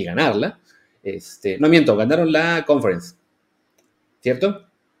pasado y ganarla. No miento, ganaron la Conference, ¿cierto?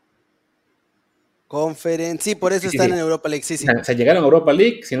 Conference, sí, por eso Sí, sí, están en sí. Europa League, sí, O sí. sea, se llegaron a Europa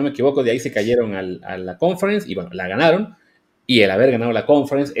League, si no me equivoco, de ahí se cayeron a la Conference y bueno, la ganaron. Y el haber ganado la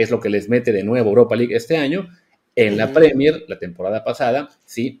Conference es lo que les mete de nuevo Europa League este año. En la Premier, la temporada pasada,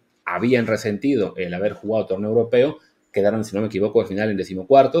 sí, habían resentido el haber jugado torneo europeo, quedaron, si no me equivoco, al final en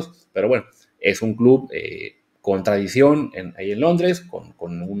decimocuartos, pero bueno, es un club con tradición ahí en Londres,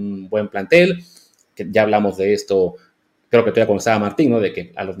 con un buen plantel, que ya hablamos de esto, creo que todavía cuando estaba Martín, ¿no? De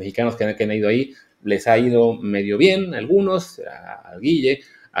que a los mexicanos que han ido ahí les ha ido medio bien, algunos, a Guille,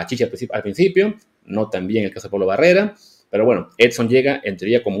 a Chicha al principio, no tan bien el caso de Pablo Barrera, pero bueno, Edson llega en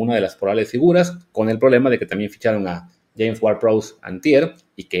teoría como una de las probables figuras, con el problema de que también ficharon a James Ward-Prowse antier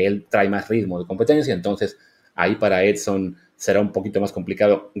y que él trae más ritmo de competencia, entonces ahí para Edson será un poquito más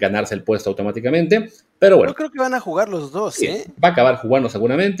complicado ganarse el puesto automáticamente, pero bueno. Yo creo que van a jugar los dos, ¿eh? Va a acabar jugando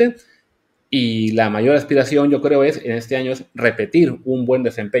seguramente y la mayor aspiración yo creo es en este año es repetir un buen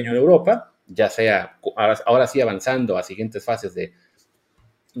desempeño en Europa, ya sea ahora sí avanzando a siguientes fases de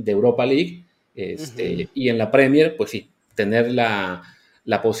Europa League, y en la Premier, pues sí, tener la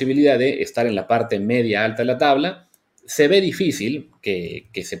posibilidad de estar en la parte media alta de la tabla. Se ve difícil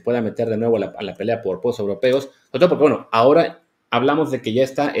que se pueda meter de nuevo a la pelea por puestos europeos, sobre todo porque, bueno, ahora hablamos de que ya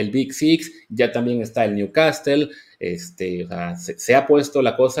está el Big Six, ya también está el Newcastle, o sea, se ha puesto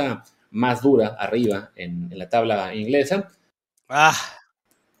la cosa más dura arriba en la tabla inglesa.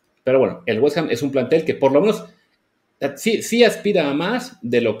 Pero bueno, el West Ham es un plantel que por lo menos sí aspira a más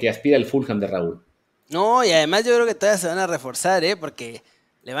de lo que aspira el Fulham de Raúl. No, y además yo creo que todavía se van a reforzar, ¿eh? Porque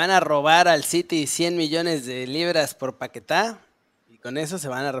le van a robar al City 100 millones de libras por Paquetá y con eso se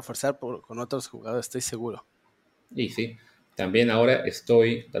van a reforzar con otros jugadores, estoy seguro. Y sí, también ahora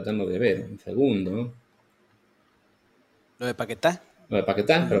estoy tratando de ver, un segundo. ¿Lo de Paquetá? Lo de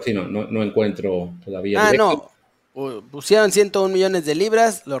Paquetá, pero sí, no encuentro todavía directo. No. Pusieron 101 millones de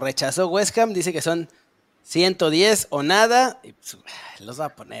libras, lo rechazó West Ham, dice que son 110 o nada, y pues, los va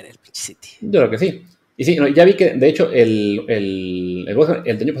a poner el pinche City. Yo creo que sí. Y sí, ya vi que, de hecho, el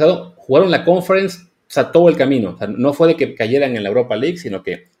año pasado jugaron la Conference, o sea, todo el camino. O sea, no fue de que cayeran en la Europa League, sino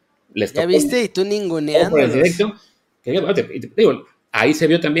que les tocó. ¿Ya viste? Y tú ninguneándolos. Directo. Digo, ahí se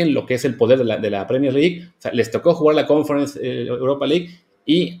vio también lo que es el poder de la Premier League. O sea, les tocó jugar la Conference Europa League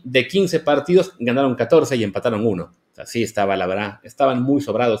y de 15 partidos ganaron 14 y empataron 1. O sea, sí estaba, la verdad, estaban muy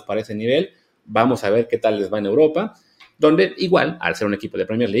sobrados para ese nivel. Vamos a ver qué tal les va en Europa, donde igual, al ser un equipo de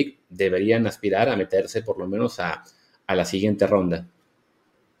Premier League, deberían aspirar a meterse por lo menos a la siguiente ronda.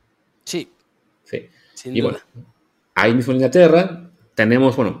 Sí. Sin duda. Bueno, ahí mismo en Inglaterra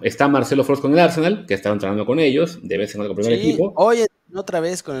tenemos, está Marcelo Flores con el Arsenal, que estaba entrenando con ellos, de vez en cuando con el primer equipo. Oye, otra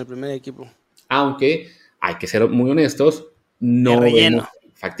vez con el primer equipo. Aunque hay que ser muy honestos, no vemos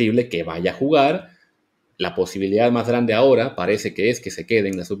factible que vaya a jugar. La posibilidad más grande ahora parece que es que se quede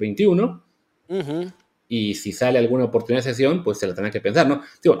en la sub-21. Y si sale alguna oportunidad de sesión, pues se la tendrán que pensar, ¿no?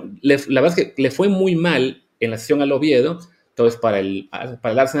 Digo, la verdad es que le fue muy mal en la sesión al Oviedo, entonces para el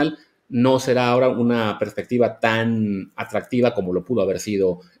Arsenal no será ahora una perspectiva tan atractiva como lo pudo haber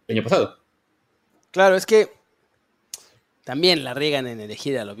sido el año pasado. Claro, es que también la riegan en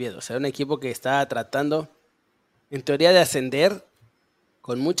elegir al Oviedo, o sea, un equipo que está tratando, en teoría, de ascender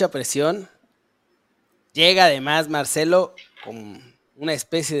con mucha presión. Llega además Marcelo con una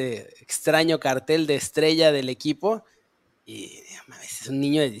especie de extraño cartel de estrella del equipo y es un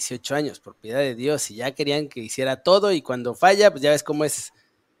niño de 18 años, por piedad de Dios, y ya querían que hiciera todo y cuando falla, pues ya ves cómo es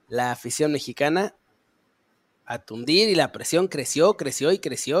la afición mexicana, a tundir y la presión creció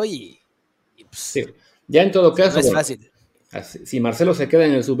y pues, sí. Ya en todo caso, no es fácil. Si Marcelo se queda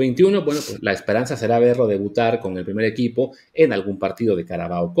en el sub-21, bueno, pues la esperanza será verlo debutar con el primer equipo en algún partido de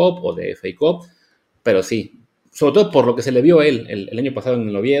Carabao Cup o de FA Cup, pero sí, sobre todo por lo que se le vio a él el año pasado en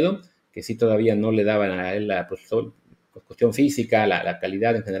el Oviedo, que sí todavía no le daban a él la cuestión física, la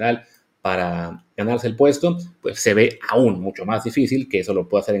calidad en general para ganarse el puesto, pues se ve aún mucho más difícil que eso lo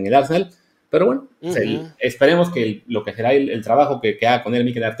pueda hacer en el Arsenal. Pero bueno, esperemos que lo que será el trabajo que haga con él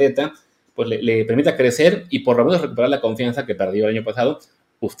Mikel Arteta, pues le permita crecer y por lo menos recuperar la confianza que perdió el año pasado.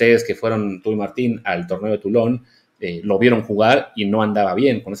 Ustedes que fueron, tú y Martín, al torneo de Toulon, lo vieron jugar y no andaba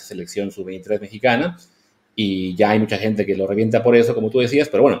bien con esa selección sub-23 mexicana, y ya hay mucha gente que lo revienta por eso, como tú decías,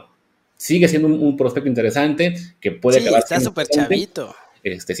 pero bueno, sigue siendo un prospecto interesante que puede acabar. Está súper chavito.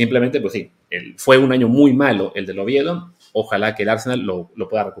 Simplemente, pues sí, fue un año muy malo el del Oviedo. Ojalá que el Arsenal lo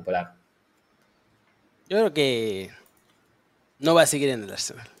pueda recuperar. Yo creo que no va a seguir en el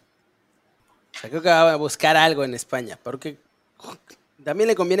Arsenal. O sea, creo que va a buscar algo en España, porque también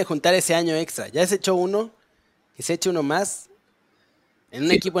le conviene juntar ese año extra. Ya se echó uno, que se eche uno más, en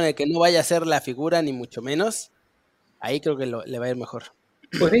un equipo en el que no vaya a ser la figura, ni mucho menos. Ahí creo que le va a ir mejor.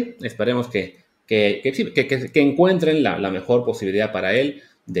 Pues sí, esperemos que encuentren la mejor posibilidad para él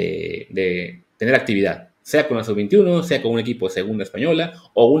de tener actividad, sea con la sub-21, sea con un equipo de segunda española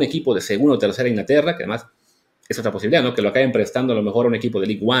o un equipo de segunda o tercera Inglaterra, que además es otra posibilidad, ¿no? Que lo acaben prestando a lo mejor a un equipo de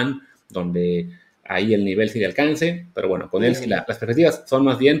League One, donde ahí el nivel sí le alcance, pero bueno, con él sí las perspectivas son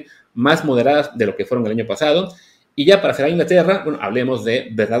más bien más moderadas de lo que fueron el año pasado. Y ya para cerrar Inglaterra, bueno, hablemos de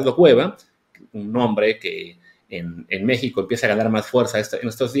Bernardo Cueva, un nombre que en México empieza a ganar más fuerza en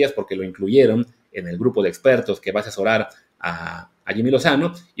estos días porque lo incluyeron en el grupo de expertos que va a asesorar a Jimmy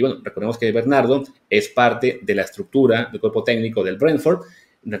Lozano. Y bueno, recordemos que Bernardo es parte de la estructura del cuerpo técnico del Brentford.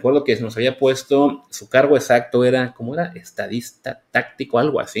 Recuerdo que nos había puesto, su cargo exacto era, ¿cómo era? Estadista táctico,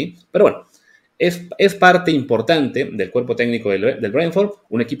 algo así. Pero bueno, es parte importante del cuerpo técnico del Brentford,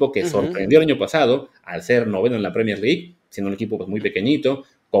 un equipo que sorprendió el año pasado al ser noveno en la Premier League, siendo un equipo pues, muy pequeñito,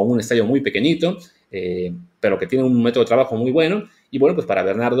 con un estadio muy pequeñito, pero que tiene un método de trabajo muy bueno. Y bueno, pues para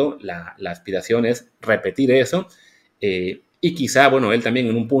Bernardo la aspiración es repetir eso, y quizá, bueno, él también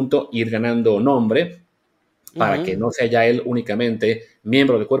en un punto ir ganando nombre para que no sea ya él únicamente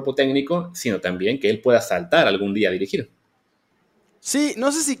miembro del cuerpo técnico, sino también que él pueda saltar algún día a dirigir. Sí,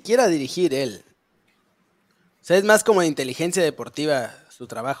 no sé si quiera dirigir él. O sea, es más como de inteligencia deportiva su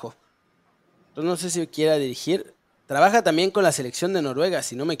trabajo. Entonces no sé si quiera dirigir. Trabaja también con la selección de Noruega,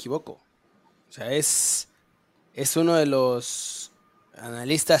 si no me equivoco. O sea, es uno de los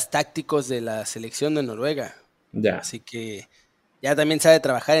analistas tácticos de la selección de Noruega. Ya. Así que ya también sabe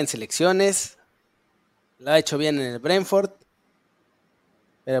trabajar en selecciones. Lo ha hecho bien en el Brentford.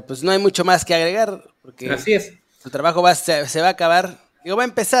 Pero pues no hay mucho más que agregar. Porque así es. su trabajo se va a acabar. Digo, va a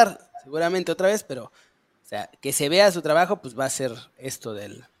empezar seguramente otra vez, pero o sea, que se vea su trabajo, pues va a ser esto de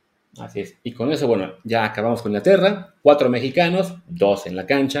él. Así es. Y con eso, bueno, ya acabamos con Inglaterra. 4 mexicanos, 2 en la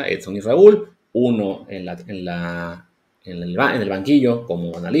cancha, Edson y Raúl. 1 en el banquillo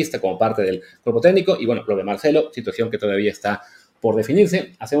como analista, como parte del cuerpo técnico. Y bueno, lo de Marcelo, situación que todavía está por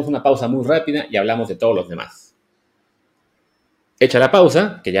definirse. Hacemos una pausa muy rápida y hablamos de todos los demás. Hecha la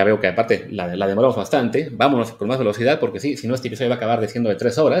pausa, que ya veo que aparte la demoramos bastante, vámonos con más velocidad porque sí, si no este episodio va a acabar siendo de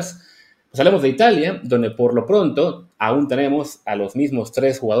 3 horas. Pues hablamos de Italia, donde por lo pronto aún tenemos a los mismos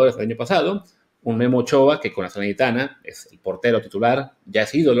 3 jugadores del año pasado. Un Memo Ochoa, que con la Salernitana es el portero titular, ya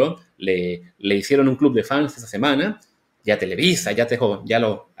es ídolo, le hicieron un club de fans esta semana, ya Televisa,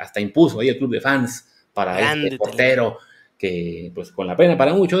 hasta impuso ahí el club de fans para Grande este portero, que pues con la pena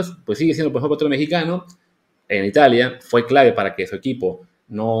para muchos, pues sigue siendo el mejor portero mexicano. En Italia fue clave para que su equipo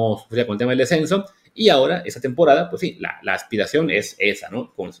no sufriera con el tema del descenso, y ahora, esta temporada, pues sí, la aspiración es esa,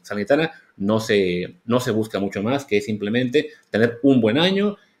 ¿no? Con Salernitana no se busca mucho más que simplemente tener un buen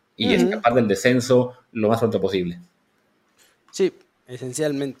año y escapar del descenso lo más pronto posible. Sí,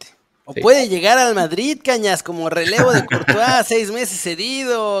 esencialmente. O sí. Puede llegar al Madrid, Cañas, como relevo de Courtois, 6 meses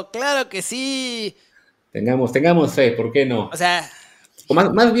cedido, claro que sí. Tengamos fe, ¿por qué no? O sea... O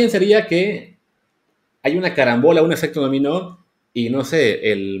más bien sería que hay una carambola, un efecto dominó, y no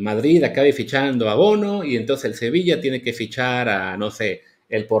sé, el Madrid acabe fichando a Bono, y entonces el Sevilla tiene que fichar a, no sé,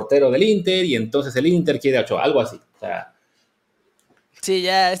 el portero del Inter, y entonces el Inter quiere a Ochoa, algo así. O sea, sí,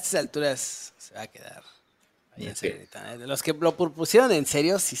 ya a estas alturas se va a quedar ahí en Salernitana. De los que lo propusieron en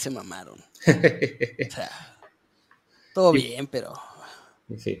serio, sí se mamaron. O sea, todo bien, pero...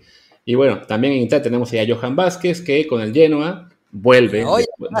 Sí. Y bueno, también en Italia tenemos a Johan Vázquez, que con el Genoa vuelve. Hoy,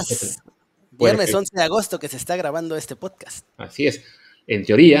 viernes 11 de agosto que se está grabando este podcast. Así es. En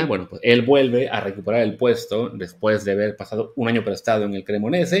teoría, bueno, pues él vuelve a recuperar el puesto después de haber pasado un año prestado en el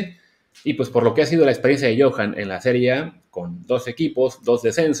Cremonese. Y pues por lo que ha sido la experiencia de Johan en la Serie A, con 2 equipos, 2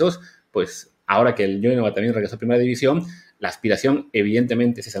 descensos, pues ahora que el Genoa también regresó a Primera División, la aspiración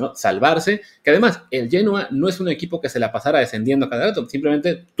evidentemente es esa, ¿no? Salvarse, que además el Genoa no es un equipo que se la pasara descendiendo a cada rato,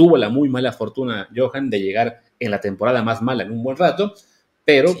 simplemente tuvo la muy mala fortuna Johan de llegar en la temporada más mala en un buen rato,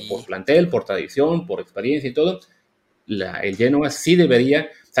 pero por Sí. plantel, por tradición, por experiencia y todo, el Genoa sí debería,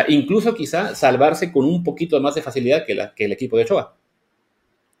 o sea, incluso quizá salvarse con un poquito más de facilidad que el equipo de Ochoa.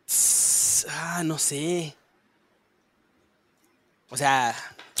 No sé. O sea,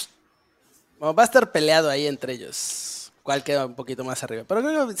 bueno, va a estar peleado ahí entre ellos. ¿Cuál queda un poquito más arriba? Pero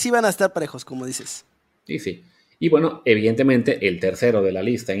creo que sí van a estar parejos, como dices. Sí, sí. Y bueno, evidentemente el tercero de la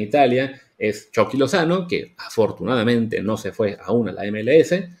lista en Italia es Chucky Lozano, que afortunadamente no se fue aún a la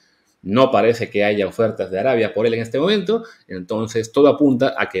MLS. No parece que haya ofertas de Arabia por él en este momento. Entonces todo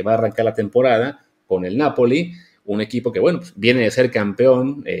apunta a que va a arrancar la temporada con el Napoli, un equipo que, bueno, pues viene de ser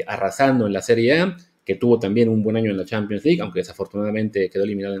campeón, arrasando en la Serie A, que tuvo también un buen año en la Champions League, aunque desafortunadamente quedó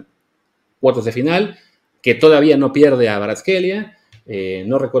eliminado en cuartos de final, que todavía no pierde a Kvaratskhelia.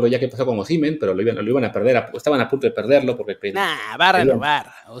 No recuerdo ya qué pasó con Osimhen, pero lo iban a perder, estaban a punto de perderlo porque Nah, va a querían,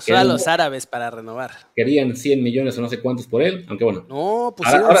 renovar. Usó a querían, los árabes para renovar. querían 100 millones o no sé cuántos por él, aunque bueno, No, ahora,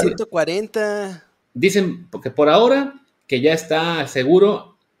 pusieron ahora 140. dicen que por ahora que ya está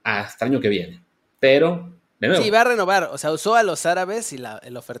seguro hasta el año que viene, pero de Sí, nuevo, va a renovar. O sea, usó a los árabes y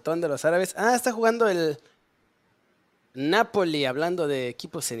el ofertón de los árabes. Ah, está jugando el Napoli, hablando de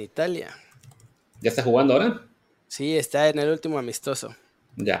equipos en Italia. ya está jugando ahora, Sí, está en el último amistoso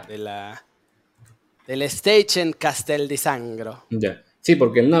ya, de del Stage en Castel di Sangro. ya. Sí,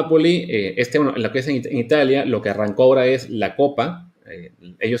 porque el Napoli, bueno, en lo que es en Italia, lo que arrancó ahora es la Copa.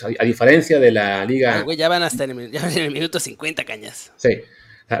 Ellos, a diferencia de la Ay, Liga. güey, ya van hasta ya van en el minuto 50, cañas. Sí.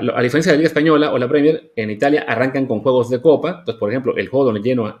 O sea, a diferencia de la Liga Española o la Premier, en Italia arrancan con juegos de Copa. Entonces, por ejemplo, el juego del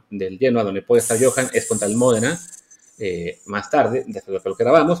Genoa donde puede estar Johan es contra el Módena más tarde, desde lo que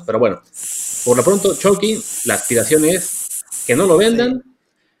grabamos. Pero bueno, por lo pronto, Chucky, la aspiración es que no lo Sí. vendan,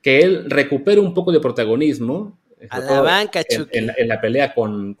 que él recupere un poco de protagonismo, A sobre la todo banca, Chucky. en la pelea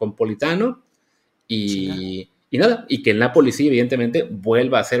con Politano. Chinga. Y nada, y que el Napoli sí, evidentemente,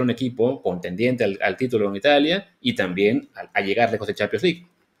 vuelva a ser un equipo contendiente al título en Italia y también a llegar lejos de Champions League.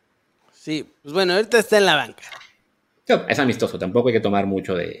 Sí, pues bueno, ahorita está en la banca. Claro, es amistoso, tampoco hay que tomar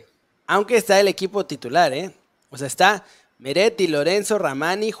mucho de... Aunque está el equipo titular, ¿eh? O sea, está Meretti, Lorenzo,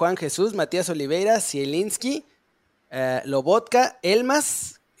 Ramani, Juan Jesús, Matías Oliveira, Zielinski, Lobotka,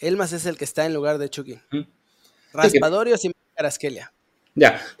 Elmas. Elmas es el que está en lugar de Chucky. Sí, que Raspadorios y Carasquelia.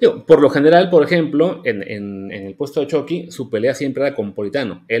 ya, digo, por lo general, por ejemplo, en el puesto de Chucky, su pelea siempre era con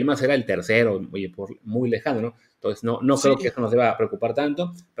Politano. Él más era el tercero, oye, muy lejano, ¿no? Entonces, no Sí. creo que eso nos deba preocupar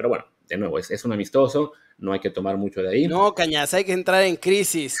tanto, pero bueno, de nuevo, es un amistoso, no hay que tomar mucho de ahí. No, Cañas, hay que entrar en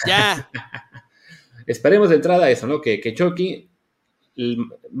crisis, ya. Esperemos de entrada eso, ¿no? Que Chucky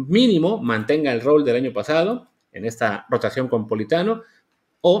mínimo mantenga el rol del año pasado en esta rotación con Politano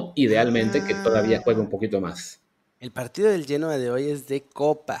o idealmente que todavía juegue Ah, un poquito más. el partido del Genoa de hoy es de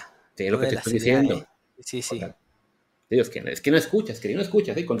Copa, Sí, es lo no que de te la estoy Serie A, diciendo. ¿eh? Sí, O sí. sea, Dios, es que no escuchas, que no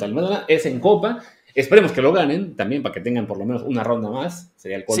escuchas. ¿Sí? Contra el Málaga es en Copa. Esperemos que lo ganen también para que tengan por lo menos una ronda más.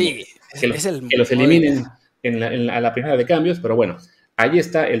 Sería el colmo Sí, es el que los Módena. eliminen a la primera de cambios. Pero bueno, ahí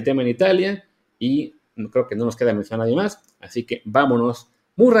está el tema en Italia y creo que no nos queda mencionar a nadie más. Así que vámonos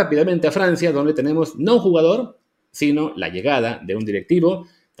muy rápidamente a Francia, donde tenemos no un jugador, sino la llegada de un directivo,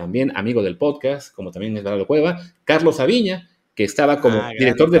 también amigo del podcast, como también es Gerardo Cueva, Carlos Aviña, que estaba como Ah, grande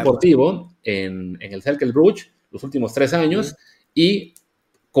director Carlos. deportivo en el Cercle Bruges los últimos 3 años Ujú. y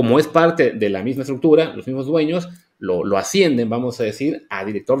como es parte de la misma estructura, los mismos dueños, lo ascienden, vamos a decir, a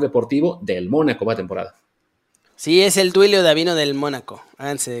director deportivo del Mónaco para temporada. Sí, es el Duilio Davino del Mónaco.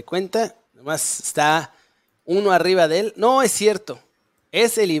 Háganse de cuenta. Nomás está uno arriba de él. No, es cierto.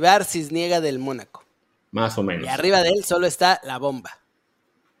 Es el Ibar Cisniega del Mónaco. Más o Y menos. arriba de él solo está la bomba.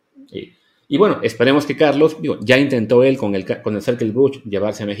 Y bueno, esperemos que Carlos, digo, ya intentó él con el Cercle Bruges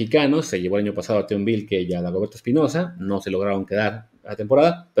llevarse a mexicanos, se llevó el año pasado a Teonville que ya a Dagoberto Espinosa, no se lograron quedar a la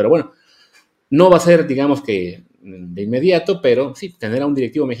temporada, pero bueno, no va a ser, digamos que de inmediato, pero sí, tener a un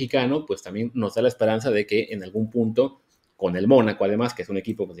directivo mexicano, pues también nos da la esperanza de que en algún punto, con el Mónaco además, que es un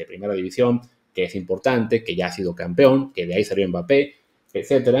equipo pues, de primera división, que es importante, que ya ha sido campeón, que de ahí salió Mbappé,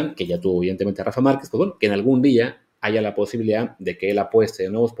 etcétera, que ya tuvo evidentemente a Rafa Márquez, pues bueno, que en algún día haya la posibilidad de que él apueste de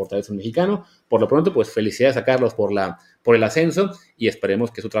nuevos portales un mexicano. Por lo pronto, pues felicidades a Carlos por el ascenso y esperemos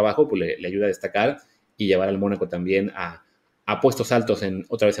que su trabajo pues, le ayude a destacar y llevar al Mónaco también a puestos altos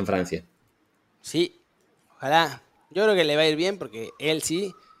otra vez en Francia. Sí, ojalá. Yo creo que le va a ir bien porque él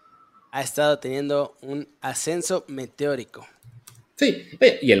sí ha estado teniendo un ascenso meteórico. Sí,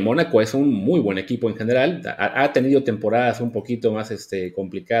 y el Mónaco es un muy buen equipo en general. Ha tenido temporadas un poquito más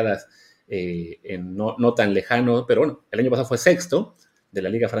complicadas, no tan lejano, pero bueno, el año pasado fue sexto de la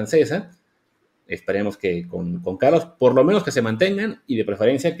Liga Francesa. Esperemos que con Carlos, por lo menos que se mantengan y de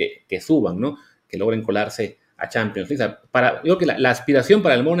preferencia que suban, ¿no? Que logren colarse a Champions League. O sea, yo creo que la aspiración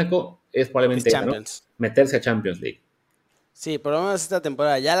para el Mónaco es Es probablemente esa, ¿no? Champions. Meterse a Champions League. Sí, por lo menos esta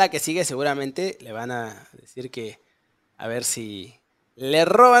temporada. Ya la que sigue seguramente le van a decir que a ver si le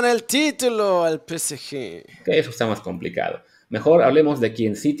roban el título al PSG. Que eso está más complicado. Mejor hablemos de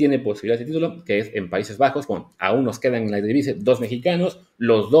quien sí tiene posibilidad de título, que es en Países Bajos. Bueno, aún nos quedan en la división dos mexicanos,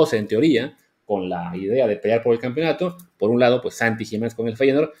 los dos en teoría, con la idea de pelear por el campeonato. Por un lado, pues Santi Jiménez con el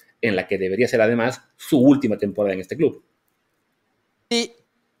Feyenoord, en la que debería ser además su última temporada en este club. Y,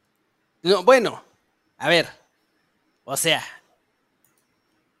 no, bueno, a ver, o sea,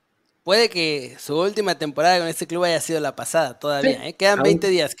 puede que su última temporada con este club haya sido la pasada todavía, Sí, ¿eh? Quedan aún 20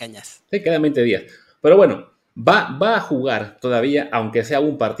 días, cañas. sí, quedan 20 días. Pero bueno, va a jugar todavía, aunque sea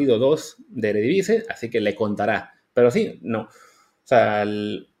un partido 2 de Eredivisie, así que le contará. Pero sí, no. O sea,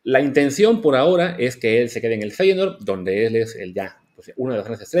 la intención por ahora es que él se quede en el Feyenoord, donde él es el ya, pues, una de las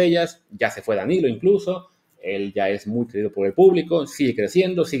grandes estrellas, ya se fue Danilo incluso, él ya es muy querido por el público, sigue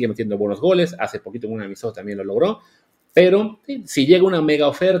creciendo, sigue metiendo buenos goles, hace poquito en un amistoso también lo logró, pero sí, si llega una mega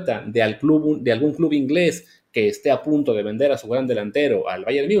oferta de algún club inglés que esté a punto de vender a su gran delantero al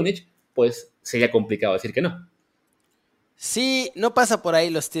Bayern Múnich, pues sería complicado decir que no. Sí, no pasa por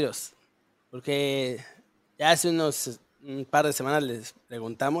ahí los tiros, porque ya hace un par de semanas les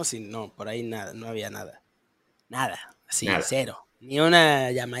preguntamos y no, por ahí nada, no había nada. Nada, así, Nada. cero. Ni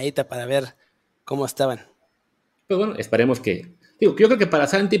una llamadita para ver cómo estaban. Pero bueno, esperemos que. Digo, yo creo que para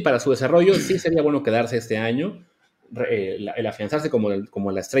Santi, para su desarrollo, sí sería bueno quedarse este año, el afianzarse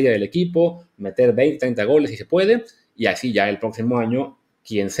como la estrella del equipo, meter 20, 30 goles si se puede, y así ya el próximo año,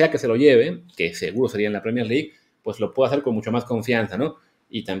 quien sea que se lo lleve, que seguro sería en la Premier League, pues lo puede hacer con mucho más confianza, ¿no?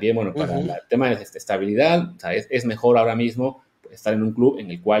 Y también, bueno, para el tema de estabilidad, o sea, es mejor ahora mismo estar en un club en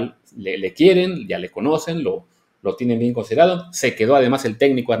el cual le quieren, ya le conocen, lo tienen bien considerado. Se quedó además el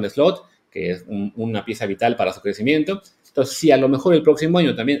técnico Arne Slot, que es una pieza vital para su crecimiento. Entonces, si a lo mejor el próximo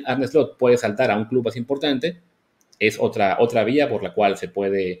año también Arne Slot puede saltar a un club más importante, es otra vía por la cual se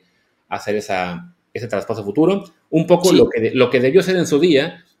puede hacer ese traspaso futuro. Un poco Sí, lo que debió ser en su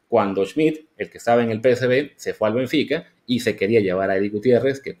día, cuando Schmidt, el que estaba en el PSV, se fue al Benfica y se quería llevar a Eric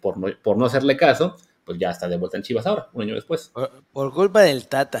Gutiérrez, que por no hacerle caso, pues ya está de vuelta en Chivas ahora, un año después. por culpa del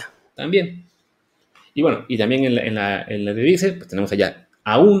Tata. También. Y bueno, y también en la divise, pues tenemos allá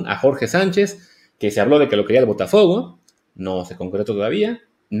aún a Jorge Sánchez, que se habló de que lo quería el Botafogo, no se concretó todavía,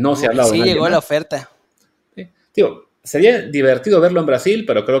 no se ha No, y hablado de sí nadie llegó la más. oferta. ¿Sí? Digo, sería divertido verlo en Brasil,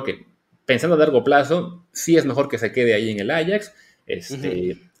 pero creo que pensando a largo plazo, sí es mejor que se quede ahí en el Ajax,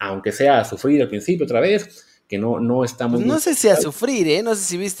 aunque sea a sufrir al principio otra vez, que no está Pues muy no bien. sé si a sufrir, ¿eh? No sé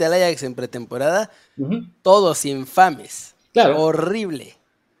si viste al Ajax en pretemporada. Uh-huh. Todos infames. Claro, Horrible.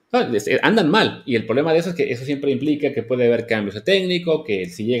 andan mal, y el problema de eso es que eso siempre implica que puede haber cambios de técnico, que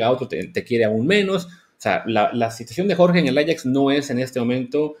si llega otro te quiere aún menos. O sea, la situación de Jorge en el Ajax no es en este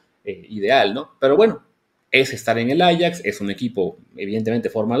momento ideal, ¿no? Pero bueno, es estar en el Ajax, es un equipo evidentemente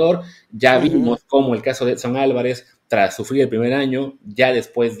formador. Ya Ujú. vimos cómo el caso de Edson Álvarez, tras sufrir el primer año, ya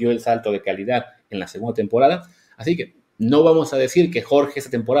después dio el salto de calidad en la segunda temporada. Así que no vamos a decir que Jorge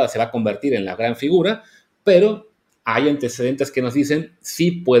esta temporada se va a convertir en la gran figura, pero hay antecedentes que nos dicen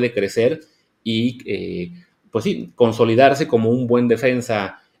sí puede crecer y, pues sí, consolidarse como un buen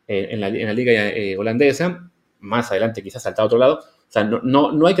defensa en la liga holandesa. Más adelante quizás saltar a otro lado. O sea,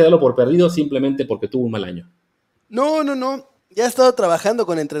 no hay que darlo por perdido simplemente porque tuvo un mal año. No, no, no. Ya ha estado trabajando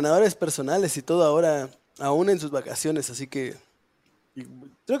con entrenadores personales y todo ahora, aún en sus vacaciones, así que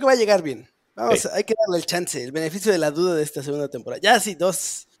creo que va a llegar bien. Sí. Vamos, hay que darle el chance, el beneficio de la duda de esta segunda temporada. Ya si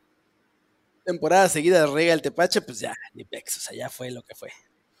 2 temporadas seguidas rega el Tepache, pues ya, ni pex, o sea, ya fue lo que fue.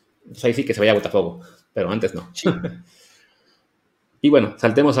 O sea, ahí sí que se vaya a Botafogo, pero antes no. Sí. Y bueno,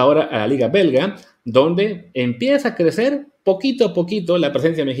 saltemos ahora a la Liga Belga, donde empieza a crecer poquito a poquito la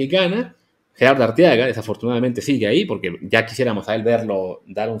presencia mexicana. Gerardo Arteaga, desafortunadamente, sigue ahí, porque ya quisiéramos a él verlo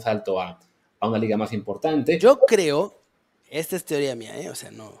dar un salto a una liga más importante. Yo creo, esta es teoría mía, ¿eh? O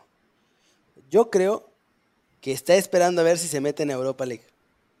sea, no. Yo creo que está esperando a ver si se mete en Europa League.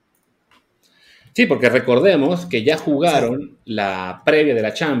 Sí, porque recordemos que ya O sea, jugaron la previa de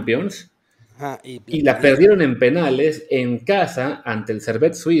la Champions ajá, y la y la perdieron. perdieron en penales en casa ante el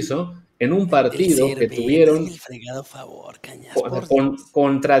Servette suizo en un El partido que Cervet, hazme tuvieron el fregado favor, cañas, por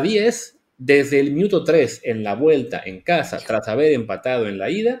contra 10 desde el minuto 3 en la vuelta en casa, Dios. tras haber empatado en la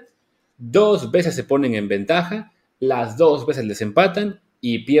ida. Dos veces se ponen en ventaja las dos veces les empatan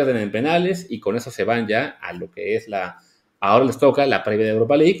y pierden en penales y con eso se van ya a lo que es ahora les toca la previa de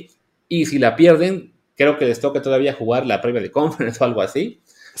Europa League y si la pierden, creo que les toca todavía jugar la previa de Conference o algo así,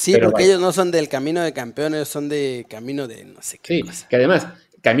 Sí, pero porque vaya, ellos no son del camino de campeones, son de camino de no sé qué sí, cosa. que además,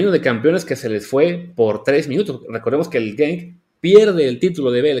 camino de campeones que se les fue por 3 minutos. Recordemos que el Genk pierde el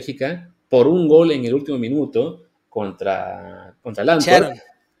título de Bélgica por un gol en el último minuto contra el Antwerp. Echaron.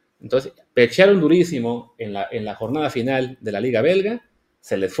 Entonces, pecharon durísimo en la jornada final de la Liga Belga,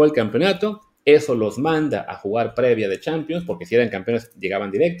 se les fue el campeonato, eso los manda a jugar previa de Champions, porque si eran campeones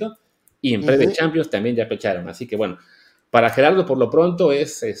llegaban directo, y en previa de Champions también ya pecharon. Así que bueno, para Gerardo por lo pronto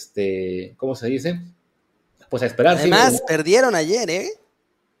es, ¿cómo se dice? Pues a esperar, Además, perdieron ayer, ¿eh?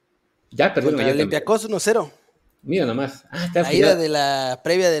 ya perdieron Contra el ayer también. Olympiacos 1-0. Mira nomás. La ida de la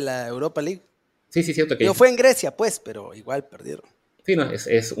previa de la Europa League. Sí, sí, cierto que Digo, fue en Grecia, pues, pero igual perdieron. sí, no,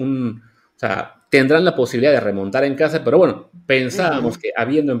 o sea, tendrán la posibilidad de remontar en casa, pero bueno, pensábamos que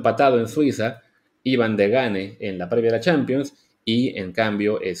habiendo empatado en Suiza, iban de gane en la previa de la Champions y en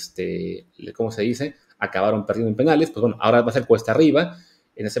cambio, ¿cómo se dice? Acabaron perdiendo en penales, pues bueno, ahora va a ser cuesta arriba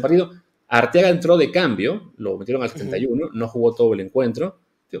en ese partido. Arteaga entró de cambio, lo metieron al 71, no jugó todo el encuentro.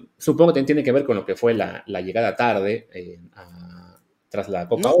 Supongo que tiene que ver con lo que fue la llegada tarde tras la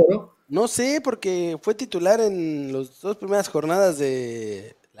Copa No, Oro. no sé, porque fue titular en las 2 primeras jornadas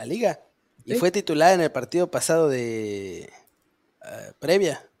de la liga. Y ¿Sí? fue titular en el partido pasado de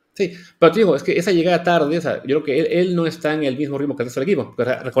previa. Sí, pero te digo, es que esa llegada tarde, o sea, yo creo que él no está en el mismo ritmo que el resto del equipo.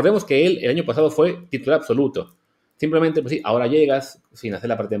 Porque recordemos que él el año pasado fue titular absoluto. Simplemente, pues sí, ahora llegas sin hacer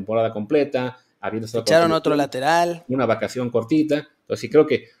la pretemporada completa, habiendo estado con Echaron otro lateral. una vacación cortita. Entonces sí creo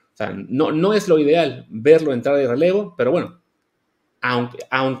que, o sea, no es lo ideal verlo entrar de relevo, pero bueno,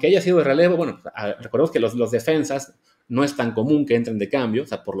 aunque haya sido de relevo, bueno, recordemos que los defensas no es tan común que entren de cambio, o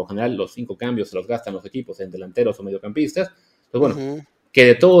sea, por lo general los 5 cambios se los gastan los equipos en delanteros o mediocampistas. Entonces, bueno, que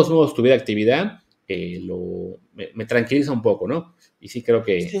de todos modos tuviera actividad, me tranquiliza un poco, ¿no? Y sí creo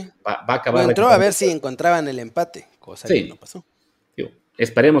que Sí. va a acabar. Lo entró a ver si encontraban el empate, cosa que no pasó. Digo,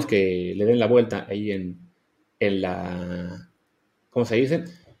 esperemos que le den la vuelta ahí en la, ¿cómo se dice?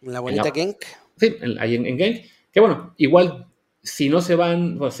 La bonita Genk. Sí, ahí en Genk. Que bueno, igual, si no se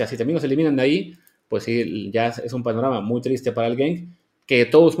van, o sea, si también nos eliminan de ahí, pues sí, ya es un panorama muy triste para el Genk, que de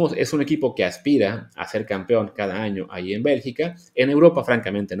todos modos es un equipo que aspira a ser campeón cada año ahí en Bélgica. En Europa,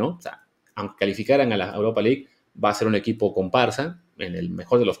 francamente, no. O sea, aunque calificaran a la Europa League, va a ser un equipo comparsa. En el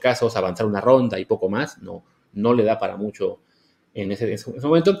mejor de los casos, avanzar una ronda y poco más. No le da para mucho en ese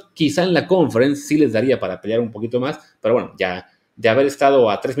momento. Quizá en la Conference sí les daría para pelear un poquito más, pero bueno, ya de haber estado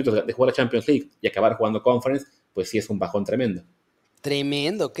a 3 minutos de jugar la Champions League y acabar jugando Conference, pues sí es un bajón tremendo.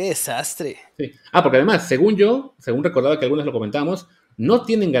 Tremendo, qué desastre. Sí. Porque además, según recordaba que algunos lo comentamos, no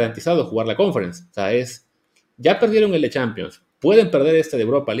tienen garantizado jugar la Conference. O sea, ya perdieron el de Champions, pueden perder este de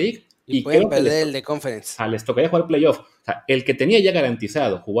Europa League y creo pueden perder el de Conference. Les tocaría jugar playoff. O sea, el que tenía ya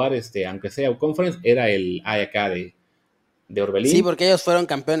garantizado jugar aunque sea Conference, era el AEK de Orbelín. Sí, porque ellos fueron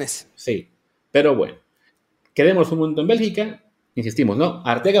campeones. Sí, pero bueno, quedemos un momento en Bélgica, insistimos, ¿no?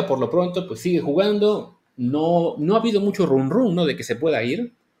 Arteaga por lo pronto pues sigue jugando, no ha habido mucho run, ¿no? De que se pueda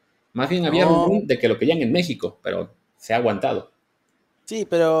ir, más bien había run de que lo querían en México, pero se ha aguantado. Sí,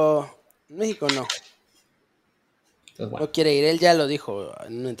 pero en México no. Entonces, bueno. No quiere ir, él ya lo dijo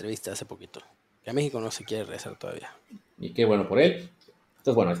en una entrevista hace poquito, que a México no se quiere regresar todavía. Y qué bueno por él.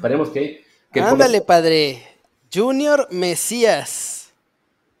 Entonces, bueno, esperemos que ándale, padre. Junior Mesías,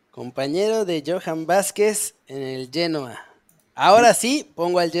 compañero de Johan Vázquez en el Genoa. Ahora sí,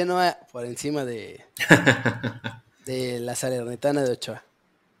 pongo al Genoa por encima de la Salernitana de Ochoa.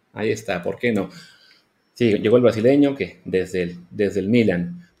 Ahí está, ¿por qué no? Sí, llegó el brasileño que desde el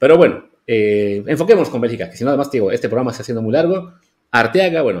Milan. Pero bueno, enfoquémonos con Bélgica, que si no, además, digo, este programa está haciendo muy largo.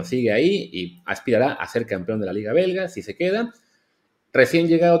 Arteaga, bueno, sigue ahí y aspirará a ser campeón de la Liga Belga, si se queda. Recién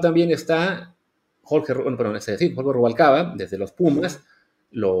llegado también está Jorge Rubalcaba, desde los Pumas,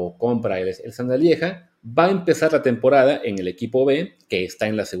 lo compra el Standard Lieja, va a empezar la temporada en el equipo B, que está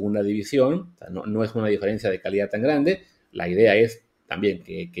en la segunda división, o sea, no es una diferencia de calidad tan grande, la idea es también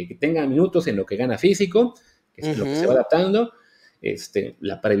que tenga minutos en lo que gana físico, que es lo que se va adaptando.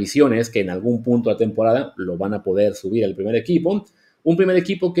 La previsión es que en algún punto de la temporada lo van a poder subir al primer equipo, un primer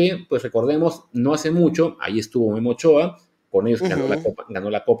equipo que, pues recordemos, no hace mucho, ahí estuvo Memo Ochoa, con ellos ganó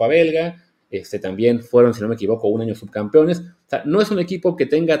la Copa Belga, también fueron, si no me equivoco, un año subcampeones. O sea, no es un equipo que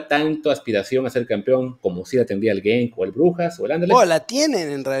tenga tanto aspiración a ser campeón como si la tendría el Genk o el Brujas o el Anderlecht. La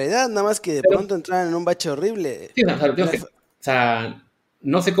tienen en realidad, nada más que de pronto entraron en un bache horrible. Sí, o sea,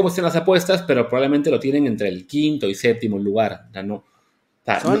 no sé cómo estén las apuestas, pero probablemente lo tienen entre el quinto y séptimo lugar. O sea, O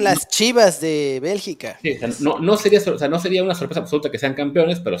sea, Son las Chivas de Bélgica. sí, o sea, no sería una sorpresa absoluta que sean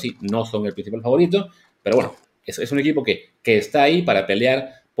campeones, pero sí, no son el principal favorito. Pero bueno, No. es un equipo que está ahí para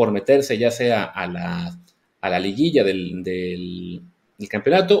pelear por meterse ya sea a la liguilla del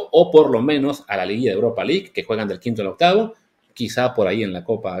campeonato o por lo menos a la liguilla de Europa League, que juegan del quinto al octavo. Quizá por ahí en la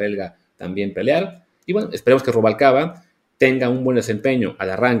Copa Belga también pelear. Y bueno, esperemos que Rubalcaba tenga un buen desempeño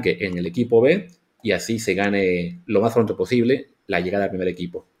al arranque en el equipo B y así se gane lo más pronto posible la llegada al primer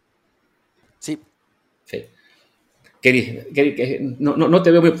equipo. Sí. Sí. No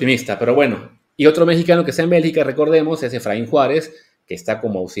te veo muy optimista, pero bueno. Y otro mexicano que está en Bélgica, recordemos, es Efraín Juárez, que está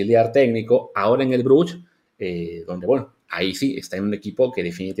como auxiliar técnico ahora en el Bruges, donde, bueno, ahí sí está en un equipo que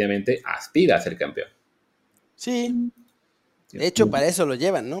definitivamente aspira a ser campeón. Sí. De hecho, para eso lo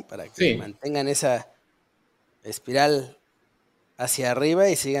llevan, ¿no? Para que Sí, mantengan esa espiral hacia arriba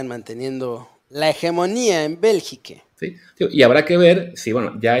y sigan manteniendo la hegemonía en Bélgica. sí. Y habrá que ver si,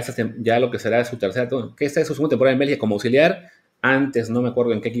 bueno, ya lo que será su tercera, que esta es su segunda temporada en Bélgica como auxiliar. Antes no me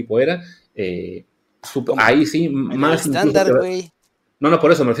acuerdo en qué equipo era. ¿Cómo? Ahí sí, En el más incluso estándar, güey. No,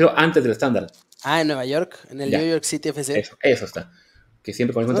 por eso me refiero antes del estándar. Ah, en Nueva York, en el New Ya, York City FC. eso está. Que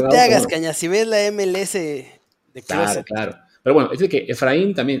siempre con el No te entrenador, pero hagas bueno, caña, si ves la MLS de claro, closet. claro. Pero bueno, es decir que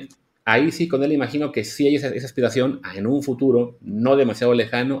Efraín también, ahí sí con él imagino que sí hay esa aspiración a en un futuro no demasiado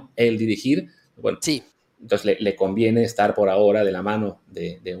lejano, el dirigir. Bueno, Sí, entonces le conviene estar por ahora de la mano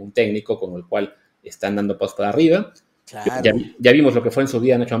de un técnico con el cual están dando pasos para arriba. Ya, claro. ya vimos lo que fue en su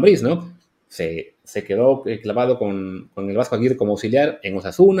día Nacho Ambriz, ¿no? Se quedó clavado con el Vasco Aguirre como auxiliar en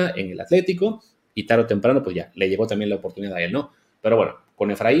Osasuna, en el Atlético, y tarde o temprano, pues ya, le llegó también la oportunidad a él, ¿no? Pero bueno, con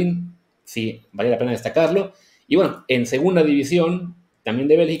Efraín, sí, vale la pena destacarlo. Y bueno, en segunda división, también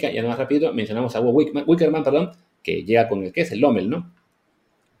de Bélgica, y además rápido, mencionamos a Hugo Wickerman, perdón, que llega con el que es el Lommel, ¿no?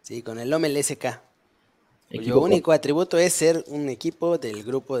 Sí, con el Lommel SK, cuyo Equipo con... único atributo es ser un equipo del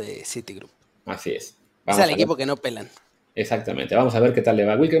grupo de Citigroup. Así es. Es Vamos el a ver. equipo que no pelan. Exactamente. Vamos a ver qué tal le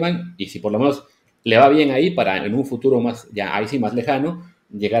va a Wickerman y si por lo menos le va bien ahí para en un futuro más, ya ahí sí más lejano,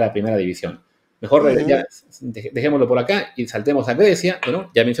 llegar a primera división. Mejor Ujú. ya dejémoslo por acá y saltemos a Grecia. Bueno,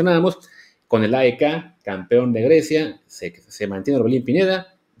 ya mencionábamos, con el AEK, campeón de Grecia, se mantiene Orbelín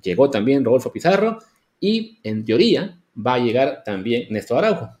Pineda, llegó también Rodolfo Pizarro y en teoría va a llegar también Néstor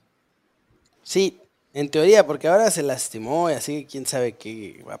Araujo. Sí, en teoría, porque ahora se lastimó y así que quién sabe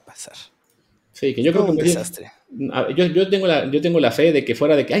qué va a pasar. Sí, que Es yo creo todo que un pues, desastre. yo tengo la fe de que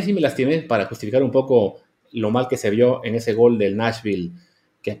fuera de que, ay, sí me lastimé, para justificar un poco lo mal que se vio en ese gol del Nashville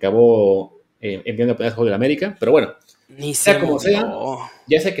que acabó enviando a penales gol del América. Pero bueno, Ni se sea como sea, movió.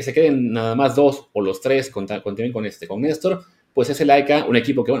 ya sea que se queden nada más dos o los tres con Néstor, pues es el AEK, un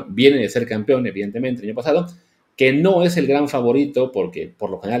equipo que bueno, viene de ser campeón, evidentemente, el año pasado, que no es el gran favorito, porque por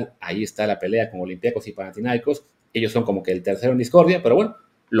lo general ahí está la pelea con Olympiacos y Panathinaikos. Ellos son como que el tercero en discordia, pero bueno,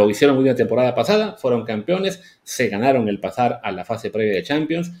 lo hicieron muy bien la temporada pasada, fueron campeones, se ganaron el pasar a la fase previa de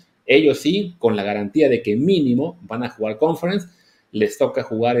Champions. Ellos sí, con la garantía de que mínimo van a jugar Conference, les toca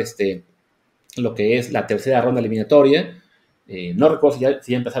jugar lo que es la tercera ronda eliminatoria. No recuerdo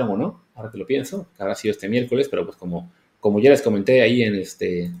si ya empezaron o no, ahora que lo pienso, que habrá sido este miércoles, pero pues como ya les comenté ahí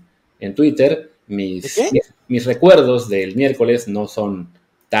en Twitter, ¿De mis, qué? mis, mis recuerdos del miércoles no son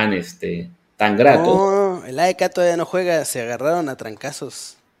tan gratos No, el AEK todavía no juega, se agarraron a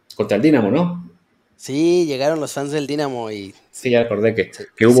trancazos. contra el Dinamo, ¿no? Sí, llegaron los fans del Dinamo y Sí, ya recordé que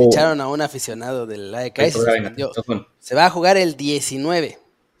se hubo echaron a un aficionado del AEK y el se programa en suspendió. atención. Se va a jugar el 19.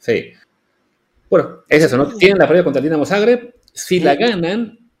 Sí. Bueno, es eso, ¿no? Sí. Tienen la previa contra el Dinamo Zagreb. Si la Ujú.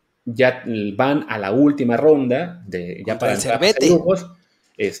 ganan, ya van a la última ronda ya Contra para el entrar a fase de Cervete. grupos.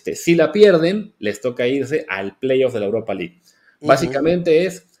 Si la pierden, les toca irse al playoff de la Europa League. Ujú.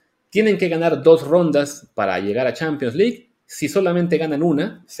 Básicamente tienen que ganar dos rondas para llegar a Champions League. Si solamente ganan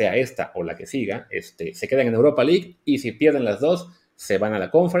una, sea esta o la que siga, se quedan en Europa League. Y si pierden las dos, se van a la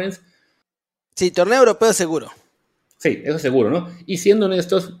Conference. Sí, torneo europeo seguro. Sí, eso seguro, ¿no? Y siendo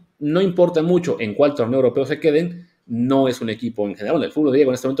honestos, no importa mucho en cuál torneo europeo se queden, no es un equipo en general. Bueno, el fútbol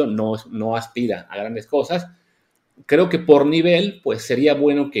griego en este momento no aspira a grandes cosas. Creo que por nivel, pues sería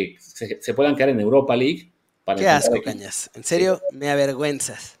bueno que se puedan quedar en Europa League para Qué enfrentar asco, equipos. Cañas. En Sí, serio, me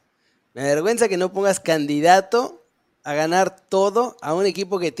avergüenzas. Me avergüenza que no pongas candidato a ganar todo a un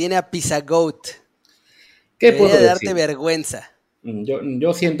equipo que tiene a Pisagoat. ¿qué Debería puedo de darte decir? vergüenza.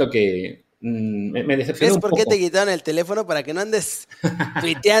 Yo siento que me decepcionó ¿Ves un por qué te poco. quitaron el teléfono? Para que no andes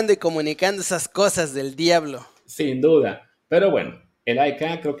tuiteando y comunicando esas cosas del diablo. Sin duda. Pero bueno, el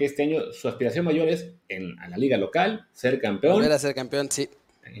AEK creo que este año su aspiración mayor es a la liga local, ser campeón, Volver a ser campeón, sí.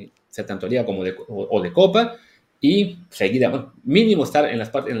 sea tanto liga como o de copa. y seguir, bueno, mínimo estar en las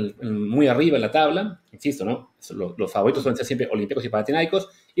partes, muy arriba en la tabla, insisto, ¿no? Los favoritos suelen ser siempre olímpicos y panathinaicos,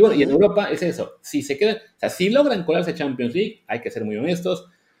 y bueno, y en Europa es eso, si se quedan, o sea, si logran colarse Champions League, hay que ser muy honestos,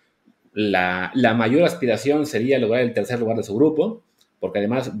 la mayor aspiración sería lograr el tercer lugar de su grupo, porque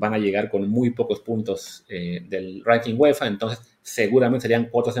además van a llegar con muy pocos puntos del ranking UEFA, entonces seguramente serían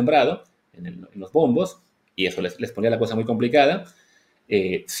cuarto sembrado en los bombos, y eso les pondría la cosa muy complicada.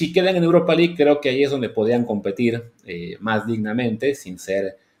 Si quedan en Europa League, creo que ahí es donde podrían competir más dignamente, sin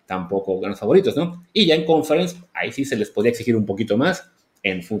ser tampoco grandes favoritos, ¿no? Y ya en Conference, ahí sí se les podría exigir un poquito más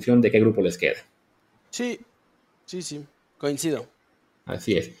en función de qué grupo les queda. Sí, coincido.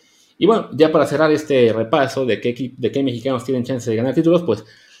 Así es. Y bueno, ya para cerrar este repaso de qué mexicanos tienen chance de ganar títulos, pues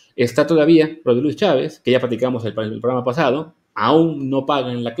está todavía Rodrigo Luis Chávez, que ya platicamos el programa pasado, aún no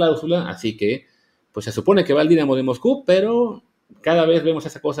pagan la cláusula, así que pues se supone que va al Dinamo de Moscú, pero cada vez vemos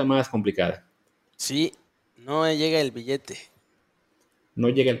esa cosa más complicada. Sí, no llega el billete. No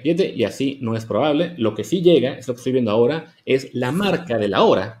llega el billete y así no es probable. Lo que sí llega, es lo que estoy viendo ahora, es la marca de la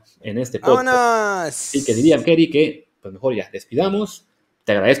hora en este podcast. ¡Vámonos! Y que diría Kerry que, pues mejor ya despidamos.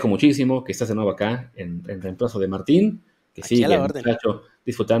 Te agradezco muchísimo que estás de nuevo acá en reemplazo de Martín, que Aquí sigue el muchacho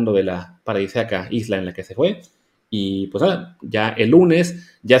disfrutando de la paradisíaca isla en la que se fue. Y pues nada, ya el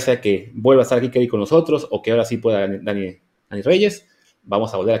lunes, ya sea que vuelva a estar aquí Kerry con nosotros o que ahora sí pueda Dani Reyes,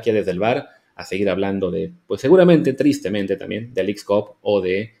 vamos a volver aquí desde el bar a seguir hablando de, pues seguramente, tristemente también, del Leagues Cup o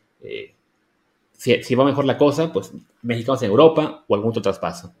de si va mejor la cosa, pues mexicanos en Europa o algún otro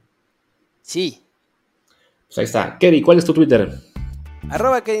traspaso. Sí. Pues ahí está. Kerry, ¿cuál es tu Twitter?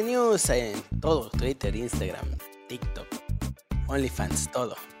 @KerryNews en todo, Twitter, Instagram, TikTok, OnlyFans,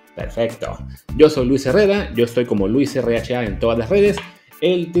 todo. Perfecto. Yo soy Luis Herrera, yo estoy como Luis RHA en todas las redes.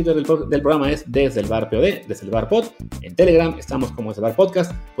 El Twitter del programa es Desde el Bar POD, Desde el Bar Pod. En Telegram estamos como Desde el Bar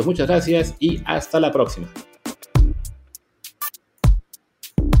Podcast. Pues muchas gracias y hasta la próxima.